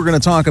 Then we're going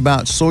to talk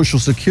about Social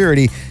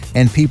Security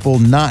and people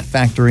not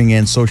factoring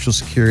in Social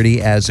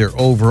Security as their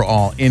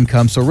overall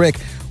income. So, Rick,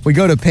 we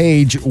go to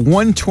page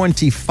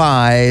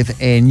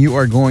 125, and you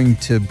are going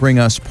to bring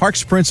us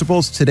Parks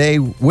Principles today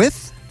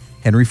with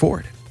Henry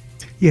Ford.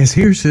 Yes,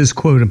 here's his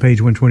quote on page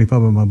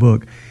 125 of my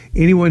book.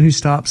 Anyone who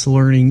stops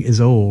learning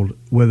is old,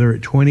 whether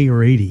at 20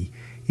 or 80.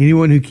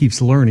 Anyone who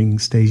keeps learning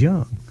stays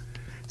young.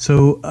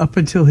 So up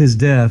until his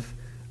death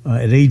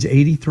at age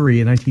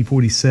 83 in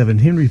 1947,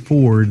 Henry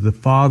Ford, the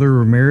father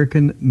of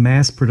American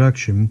mass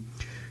production,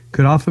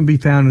 could often be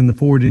found in the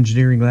Ford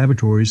engineering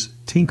laboratories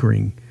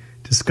tinkering,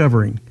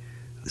 discovering.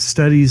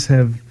 Studies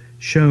have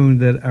shown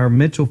that our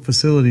mental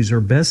facilities are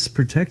best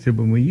protected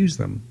when we use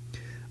them.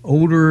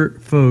 Older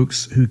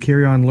folks who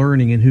carry on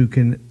learning and who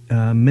can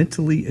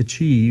mentally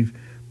achieve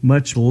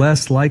much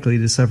less likely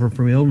to suffer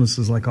from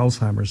illnesses like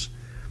Alzheimer's.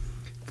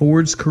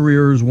 Ford's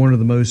career is one of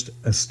the most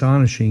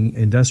astonishing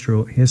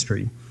industrial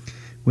history.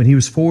 When he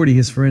was 40,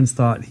 his friends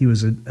thought he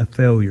was a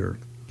failure,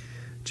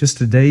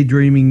 just a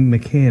daydreaming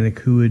mechanic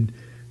who would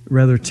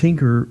rather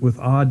tinker with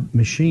odd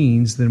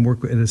machines than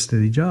work at a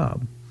steady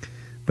job.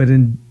 But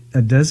in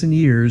a dozen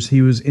years,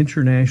 he was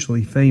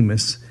internationally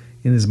famous,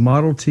 and his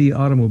Model T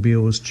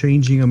automobile was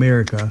changing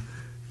America.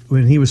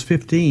 When he was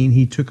 15,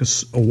 he took a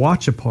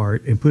watch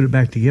apart and put it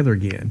back together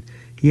again.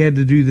 He had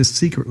to do this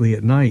secretly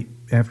at night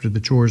after the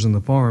chores on the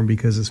farm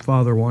because his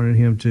father wanted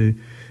him to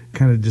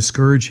kind of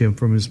discourage him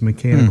from his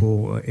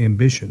mechanical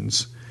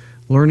ambitions.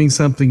 Learning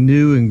something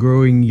new and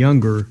growing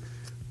younger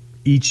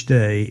each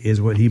day is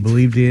what he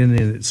believed in,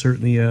 and it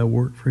certainly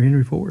worked for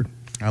Henry Ford.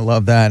 I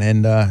love that,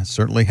 and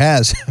certainly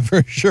has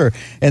for sure.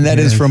 And that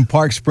is from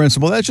Parks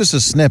Principal. That's just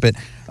a snippet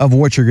of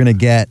what you're going to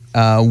get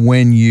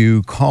when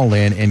you call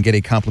in and get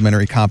a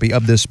complimentary copy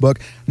of this book.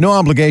 No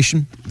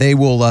obligation. They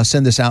will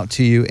send this out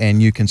to you,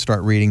 and you can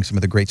start reading some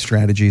of the great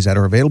strategies that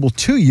are available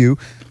to you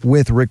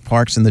with Rick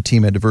Parks and the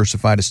team at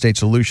Diversified Estate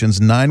Solutions.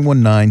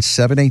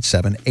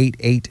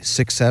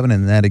 919-787-8867,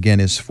 and that again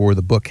is for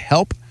the book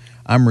Help,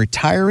 I'm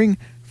Retiring,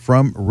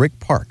 from Rick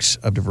Parks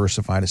of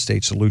Diversified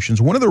Estate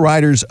Solutions. One of the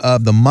writers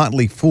of The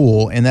Motley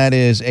Fool, and that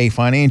is a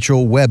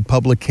financial web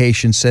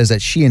publication, says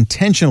that she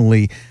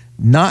intentionally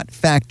not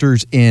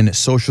factors in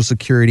Social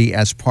Security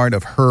as part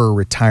of her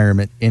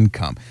retirement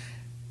income.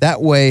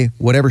 That way,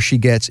 whatever she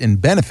gets in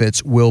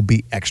benefits will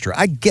be extra.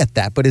 I get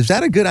that, but is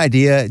that a good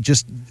idea?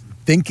 Just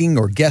thinking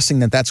or guessing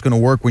that that's going to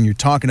work when you're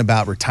talking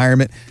about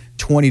retirement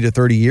 20 to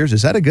 30 years?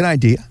 Is that a good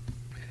idea?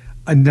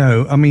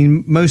 No. I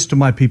mean, most of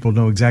my people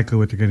know exactly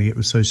what they're going to get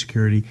with Social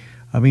Security.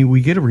 I mean, we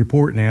get a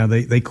report now.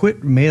 They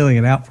quit mailing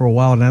it out for a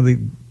while. Now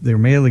they're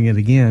mailing it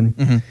again.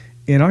 Mm-hmm.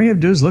 And all you have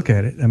to do is look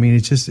at it. I mean,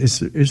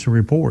 it's a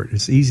report.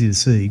 It's easy to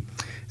see.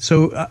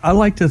 So I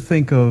like to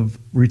think of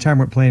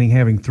retirement planning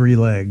having three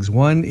legs.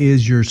 One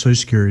is your Social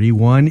Security.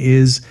 One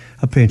is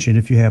a pension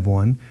if you have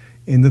one.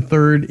 And the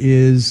third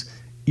is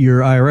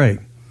your IRA.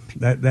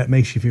 That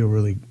makes you feel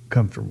really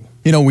comfortable.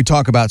 You know, we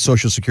talk about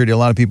Social Security. A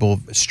lot of people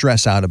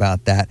stress out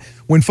about that.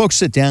 When folks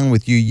sit down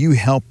with you, you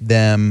help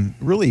them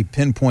really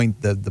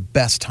pinpoint the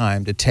best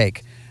time to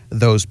take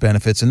those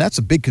benefits. And that's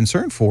a big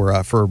concern for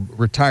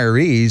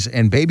retirees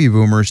and baby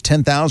boomers,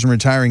 10,000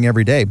 retiring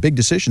every day. Big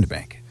decision to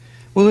make.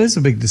 Well, it is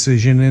a big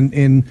decision.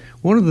 And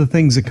one of the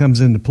things that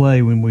comes into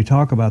play when we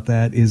talk about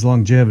that is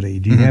longevity.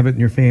 Do you have it in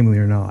your family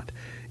or not?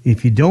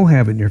 If you don't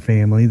have it in your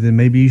family, then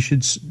maybe you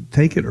should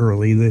take it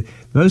early. The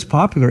most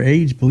popular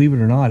age, believe it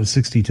or not, is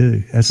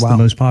 62. That's the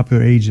most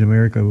popular age in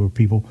America where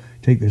people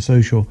take their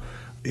social.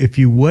 If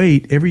you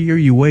wait, every year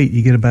you wait,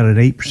 you get about an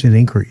 8%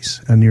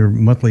 increase on your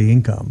monthly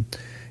income.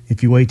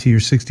 If you wait till you're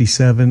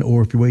 67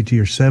 or if you wait till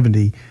you're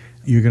 70,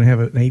 you're going to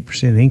have an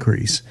 8%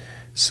 increase.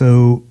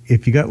 So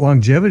if you got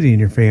longevity in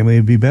your family,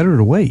 it'd be better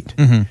to wait.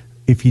 Mm-hmm.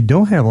 If you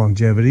don't have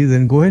longevity,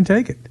 then go ahead and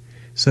take it.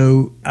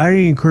 So I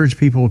encourage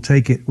people to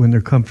take it when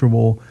they're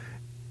comfortable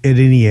at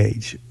any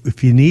age.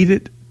 If you need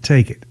it,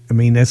 take it. I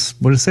mean, that's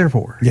what it's there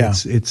for. Yeah.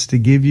 It's to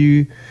give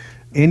you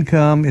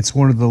income. It's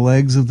one of the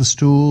legs of the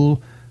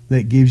stool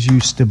that gives you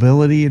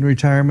stability in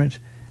retirement.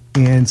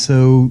 And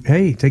so,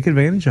 hey, take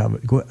advantage of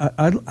it.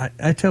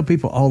 I tell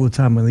people all the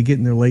time when they get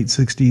in their late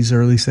 60s,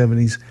 early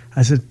 70s,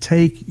 I said,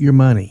 take your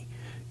money.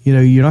 You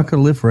know, you're not going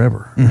to live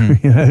forever.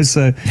 Mm-hmm. You know,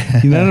 so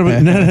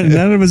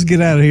none of us get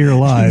out of here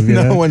alive.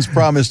 No one's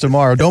promised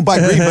tomorrow. Don't buy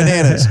green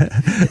bananas.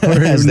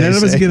 None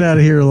of us get out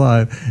of here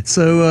alive.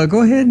 So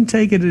go ahead and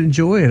take it and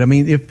enjoy it. I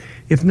mean,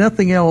 if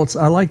nothing else,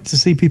 I like to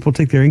see people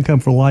take their income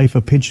for life,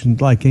 a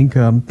pension-like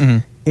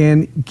income,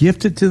 and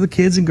gift it to the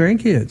kids and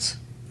grandkids.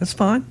 That's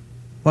fine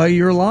while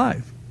you're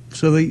alive,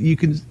 so that you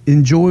can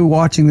enjoy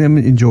watching them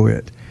enjoy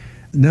it.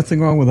 Nothing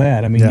wrong with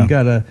that. I mean,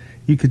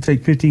 you could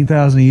take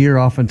 $15,000 a year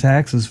off in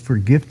taxes for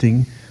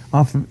gifting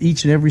off of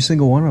each and every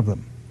single one of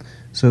them.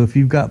 So if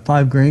you've got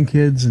 5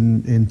 grandkids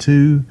and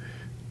 2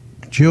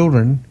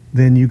 children,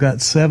 then you've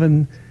got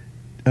 7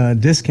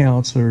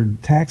 discounts or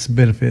tax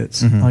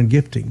benefits on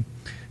gifting.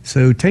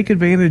 So take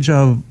advantage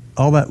of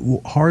all that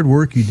hard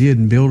work you did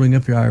in building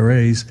up your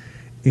IRAs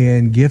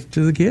and gift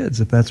to the kids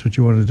if that's what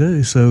you want to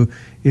do. So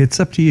it's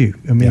up to you.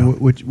 I mean,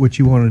 what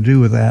you want to do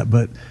with that,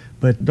 but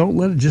don't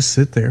let it just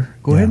sit there.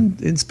 Go ahead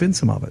and spend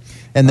some of it.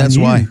 And that's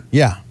why,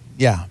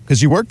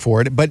 because you worked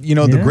for it. But, you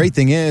know, the great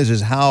thing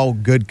is how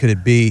good could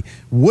it be,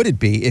 would it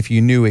be, if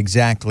you knew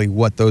exactly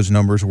what those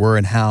numbers were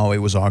and how it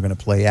was all going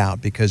to play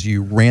out, because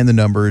you ran the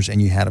numbers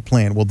and you had a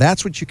plan. Well,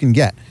 that's what you can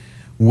get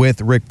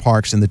with Rick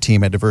Parks and the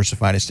team at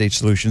Diversified Estate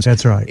Solutions.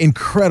 That's right.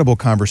 Incredible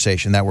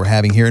conversation that we're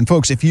having here. And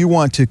folks, if you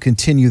want to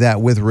continue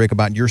that with Rick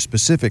about your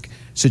specific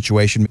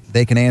situation,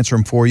 they can answer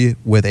them for you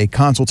with a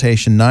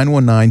consultation,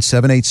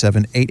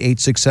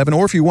 919-787-8867.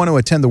 Or if you want to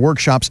attend the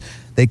workshops,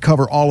 they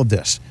cover all of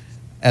this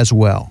as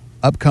well.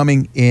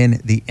 Upcoming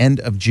in the end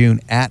of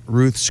June at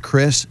Ruth's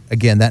Chris.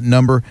 Again, that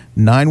number,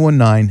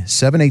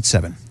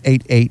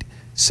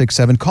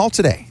 919-787-8867. Call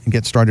today and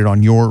get started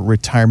on your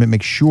retirement.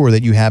 Make sure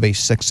that you have a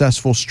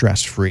successful,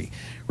 stress-free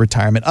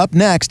retirement. Up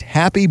next,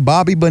 happy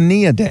Bobby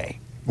Bonilla Day.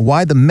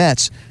 Why the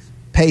Mets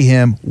pay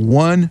him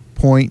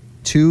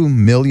 $1.2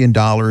 million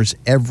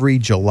every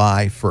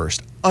July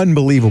 1st.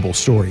 Unbelievable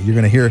story. You're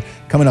going to hear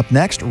coming up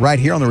next right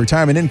here on the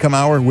Retirement Income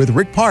Hour with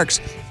Rick Parks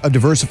of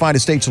Diversified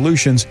Estate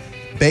Solutions,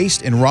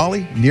 based in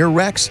Raleigh, near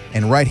Rex,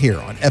 and right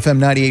here on FM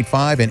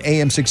 98.5 and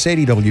AM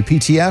 680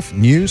 WPTF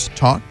News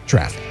Talk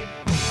Traffic.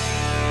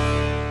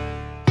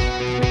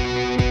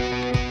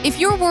 If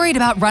you're worried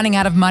about running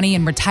out of money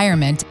in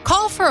retirement,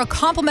 call for a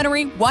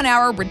complimentary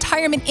 1-hour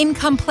retirement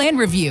income plan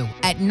review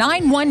at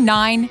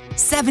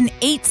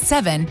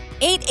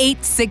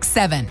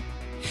 919-787-8867.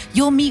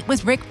 You'll meet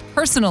with Rick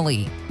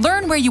personally.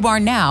 Learn where you are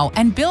now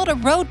and build a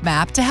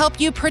roadmap to help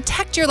you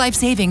protect your life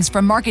savings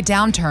from market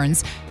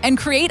downturns and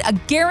create a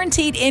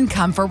guaranteed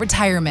income for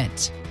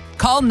retirement.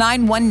 Call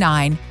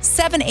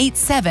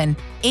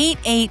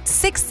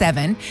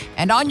 919-787-8867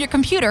 and on your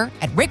computer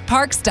at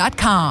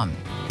rickparks.com.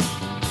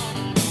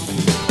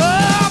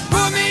 Oh,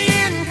 put me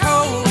in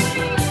cold.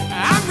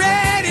 I'm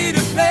ready to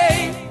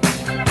play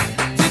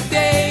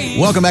today.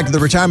 Welcome back to the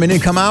Retirement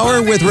Income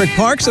Hour with Rick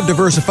Parks of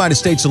Diversified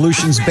Estate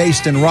Solutions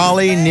based in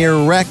Raleigh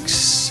near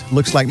Rex.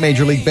 Looks like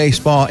Major League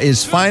Baseball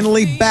is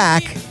finally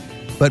back,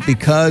 but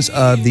because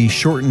of the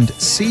shortened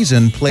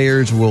season,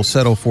 players will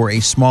settle for a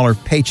smaller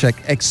paycheck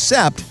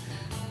except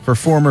for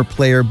former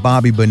player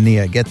Bobby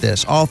Bonilla. Get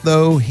this.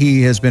 Although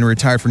he has been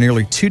retired for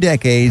nearly 2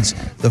 decades,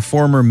 the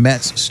former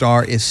Mets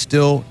star is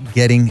still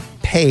getting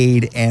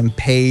paid and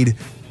paid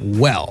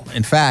well.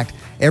 In fact,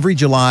 every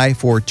July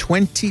for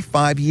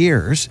 25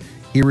 years,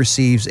 he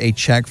receives a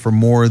check for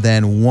more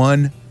than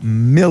 $1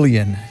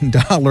 million.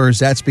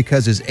 That's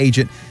because his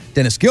agent,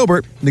 Dennis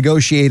Gilbert,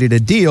 negotiated a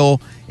deal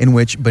in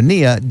which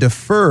Bonilla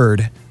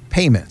deferred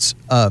payments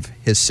of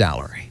his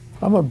salary.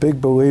 I'm a big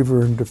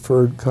believer in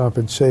deferred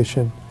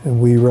compensation, and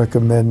we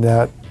recommend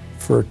that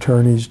for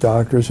attorneys,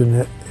 doctors,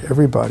 and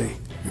everybody.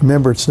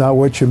 Remember, it's not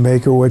what you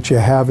make or what you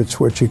have, it's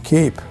what you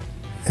keep.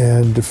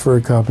 And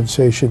deferred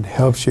compensation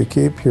helps you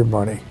keep your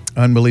money.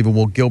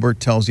 Unbelievable. Gilbert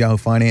tells Yahoo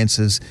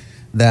Finances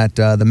that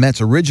the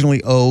Mets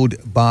originally owed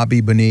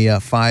Bobby Bonilla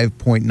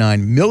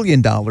 $5.9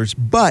 million,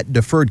 but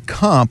deferred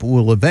comp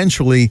will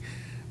eventually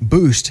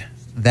boost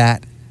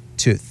that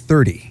to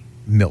 $30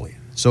 million.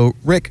 So,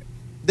 Rick,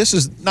 this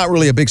is not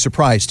really a big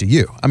surprise to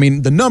you. I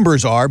mean, the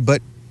numbers are,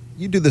 but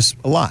you do this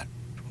a lot.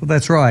 Well,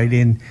 that's right.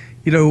 And,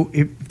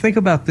 think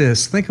about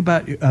this. Think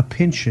about a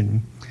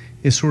pension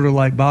is sort of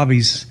like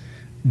Bobby's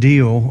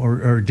deal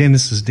or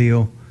Dennis's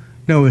deal.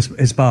 No,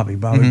 it's Bobby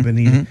Bonilla.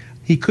 Mm-hmm.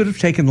 He could have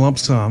taken lump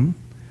sum,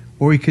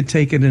 or he could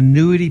take an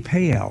annuity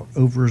payout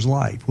over his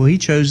life. Well, he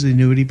chose the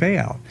annuity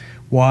payout.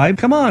 Why?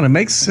 Come on, it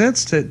makes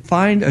sense to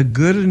find a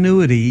good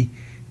annuity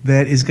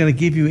that is going to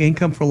give you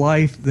income for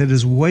life that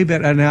is way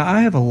better. Now,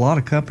 I have a lot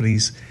of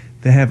companies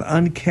that have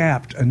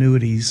uncapped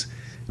annuities.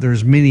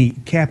 There's many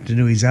capped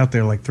annuities out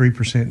there, like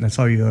 3%, and that's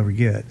all you ever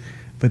get.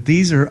 But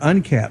these are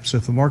uncapped. So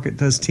if the market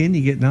does 10,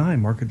 you get 9.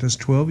 Market does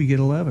 12, you get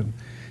 11.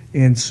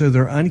 And so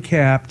they're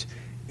uncapped,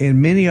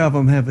 and many of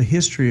them have a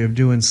history of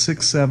doing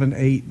 6, 7,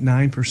 8,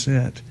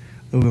 9%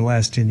 over the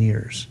last 10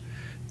 years.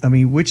 I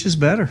mean, which is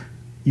better?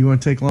 You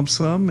want to take lump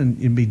sum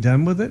and be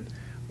done with it?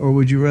 Or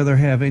would you rather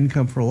have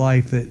income for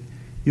life that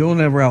you'll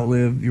never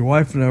outlive, your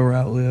wife will never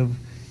outlive,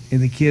 and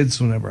the kids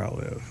will never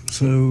outlive?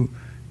 So,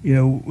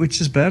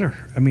 which is better?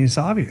 I mean, it's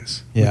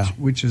obvious. Yeah.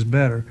 Which is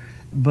better.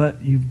 But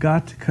you've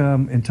got to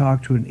come and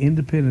talk to an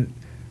independent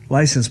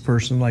licensed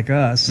person like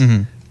us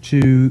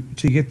to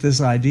get this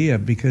idea,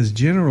 because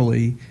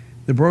generally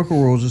the broker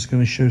world is just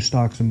going to show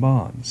stocks and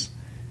bonds.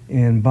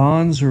 And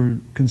bonds are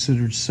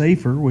considered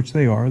safer, which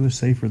they are. They're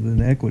safer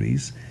than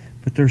equities,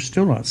 but they're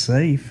still not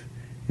safe.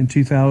 In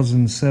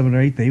 2007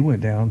 or 8, they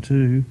went down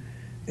too.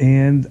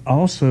 And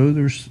also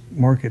there's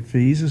market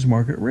fees, there's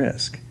market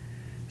risk.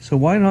 So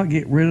why not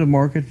get rid of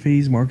market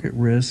fees, market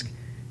risk,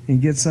 and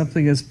get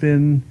something that's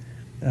been,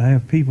 I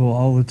have people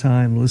all the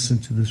time listen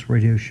to this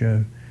radio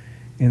show,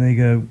 and they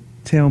go,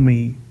 tell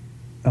me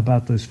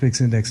about those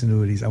fixed index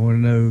annuities. I want to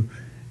know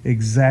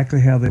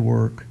exactly how they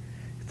work.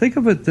 Think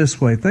of it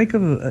this way. Think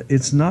of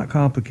it's not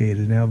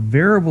complicated. Now,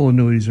 variable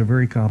annuities are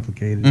very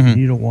complicated, and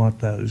you don't want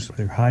those.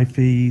 They're high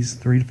fees,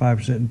 3 to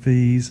 5% in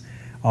fees,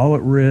 all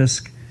at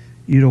risk.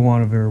 You don't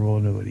want a variable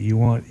annuity. You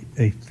want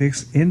a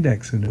fixed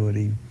index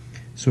annuity.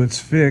 So it's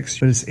fixed,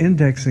 but it's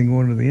indexing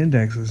one of the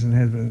indexes and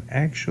has been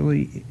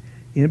actually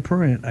in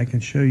print. I can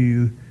show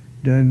you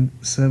done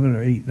 7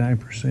 or 8,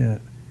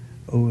 9%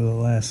 over the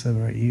last 7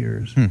 or 8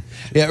 years.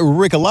 Yeah,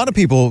 Rick, a lot of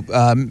people,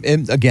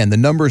 and again, the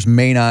numbers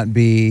may not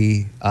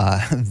be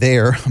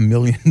there, $1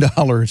 million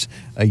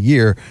a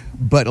year,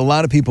 but a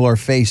lot of people are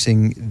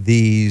facing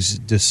these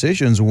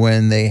decisions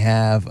when they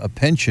have a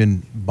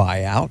pension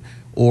buyout,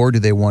 or do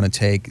they want to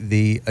take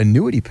the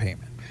annuity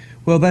payment?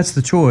 Well, that's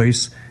the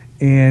choice,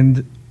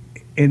 and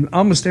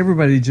almost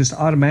everybody just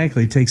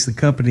automatically takes the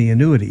company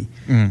annuity.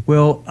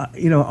 Well,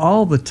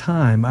 all the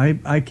time,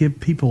 I give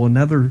people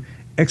another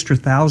extra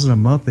 $1,000 a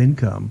month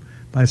income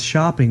by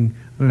shopping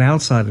an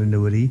outside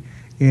annuity,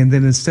 and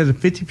then instead of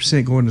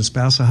 50% going to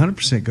spouse,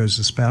 100% goes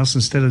to spouse.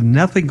 Instead of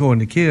nothing going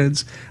to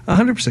kids,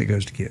 100%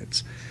 goes to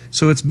kids.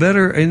 So it's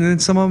better, and then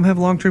some of them have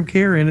long-term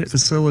care in it,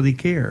 facility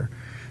care.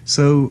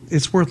 So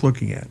it's worth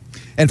looking at.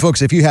 And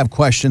folks, if you have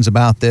questions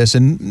about this,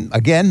 and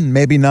again,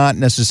 maybe not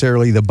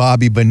necessarily the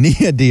Bobby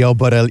Bonilla deal,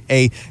 but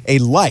a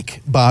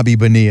like Bobby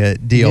Bonilla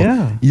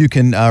deal, you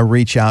can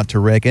reach out to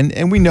Rick.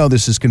 And we know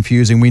this is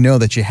confusing. We know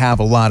that you have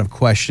a lot of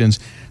questions,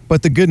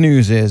 but the good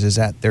news is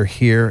that they're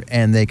here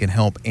and they can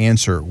help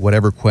answer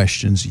whatever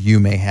questions you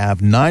may have.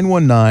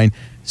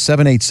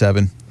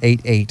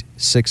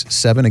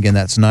 919-787-8867. Again,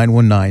 that's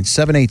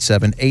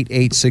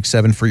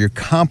 919-787-8867 for your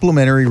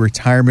complimentary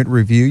retirement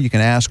review. You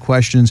can ask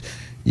questions.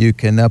 You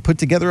can put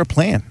together a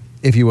plan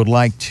if you would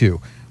like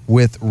to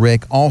with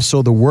Rick.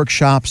 Also, the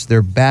workshops,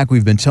 they're back.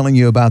 We've been telling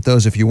you about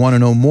those. If you want to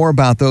know more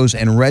about those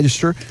and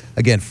register,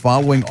 again,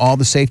 following all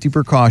the safety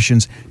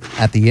precautions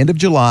at the end of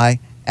July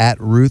at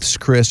Ruth's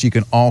Chris, you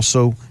can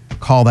also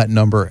call that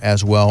number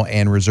as well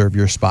and reserve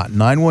your spot.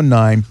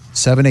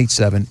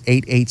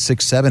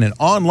 919-787-8867 and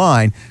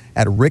online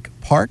at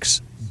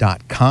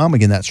rickparks.com.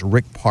 Again, that's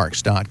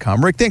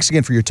rickparks.com. Rick, thanks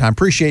again for your time.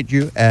 Appreciate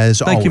you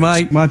as always. Thank you,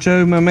 Mike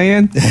Macho, my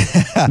man.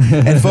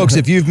 And folks,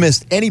 if you've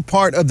missed any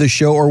part of the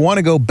show or want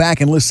to go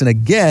back and listen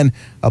again,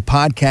 a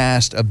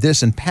podcast of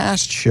this and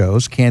past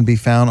shows can be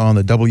found on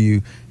the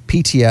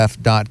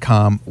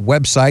WPTF.com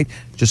website.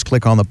 Just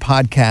click on the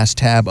podcast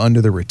tab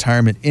under the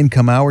Retirement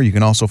Income Hour. You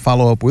can also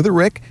follow up with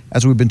Rick,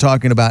 as we've been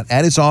talking about,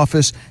 at his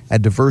office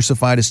at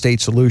Diversified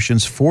Estate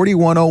Solutions,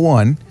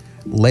 4101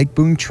 Lake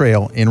Boone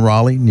Trail in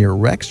Raleigh near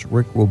Rex.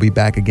 Rick will be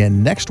back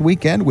again next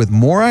weekend with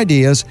more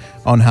ideas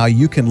on how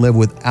you can live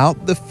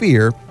without the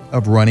fear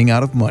of running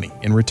out of money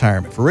in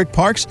retirement. For Rick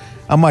Parks,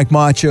 I'm Mike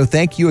Macho.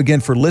 Thank you again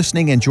for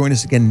listening, and join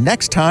us again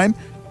next time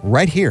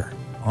right here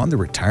on the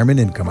Retirement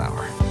Income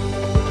Hour.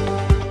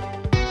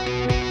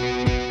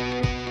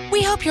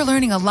 We hope you're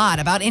learning a lot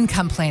about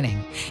income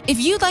planning. If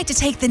you'd like to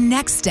take the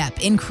next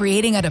step in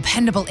creating a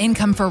dependable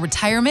income for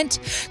retirement,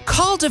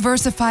 call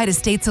Diversified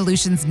Estate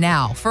Solutions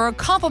now for a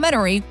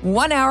complimentary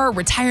 1-hour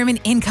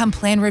retirement income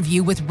plan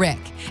review with Rick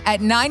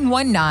at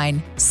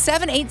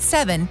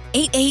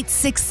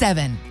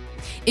 919-787-8867.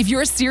 If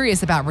you're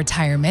serious about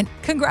retirement,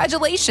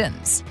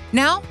 congratulations.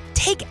 Now,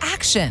 take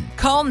action.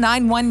 Call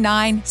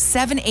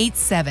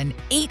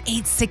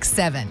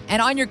 919-787-8867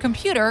 and on your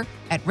computer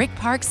at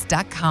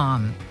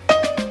rickparks.com.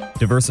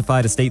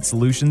 Diversified Estate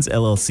Solutions,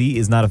 LLC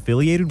is not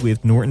affiliated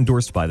with nor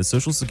endorsed by the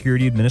Social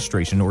Security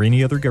Administration or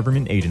any other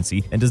government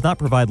agency and does not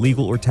provide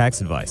legal or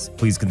tax advice.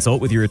 Please consult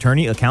with your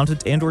attorney,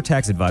 accountant, and or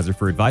tax advisor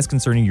for advice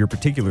concerning your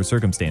particular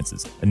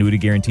circumstances. Annuity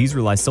guarantees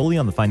rely solely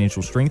on the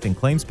financial strength and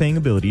claims-paying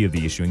ability of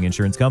the issuing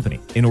insurance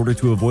company. In order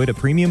to avoid a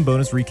premium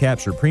bonus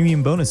recapture,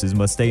 premium bonuses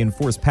must stay in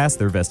force past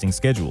their vesting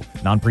schedule.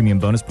 Non-premium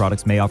bonus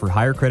products may offer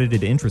higher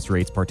credited interest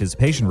rates,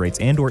 participation rates,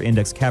 and or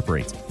index cap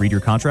rates. Read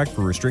your contract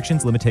for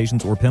restrictions,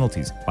 limitations, or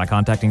penalties. By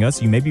contacting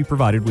us, you may be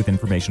provided with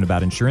information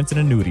about insurance and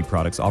annuity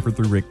products offered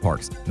through Rick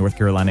Parks, North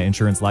Carolina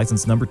Insurance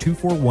License Number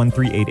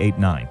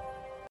 2413889.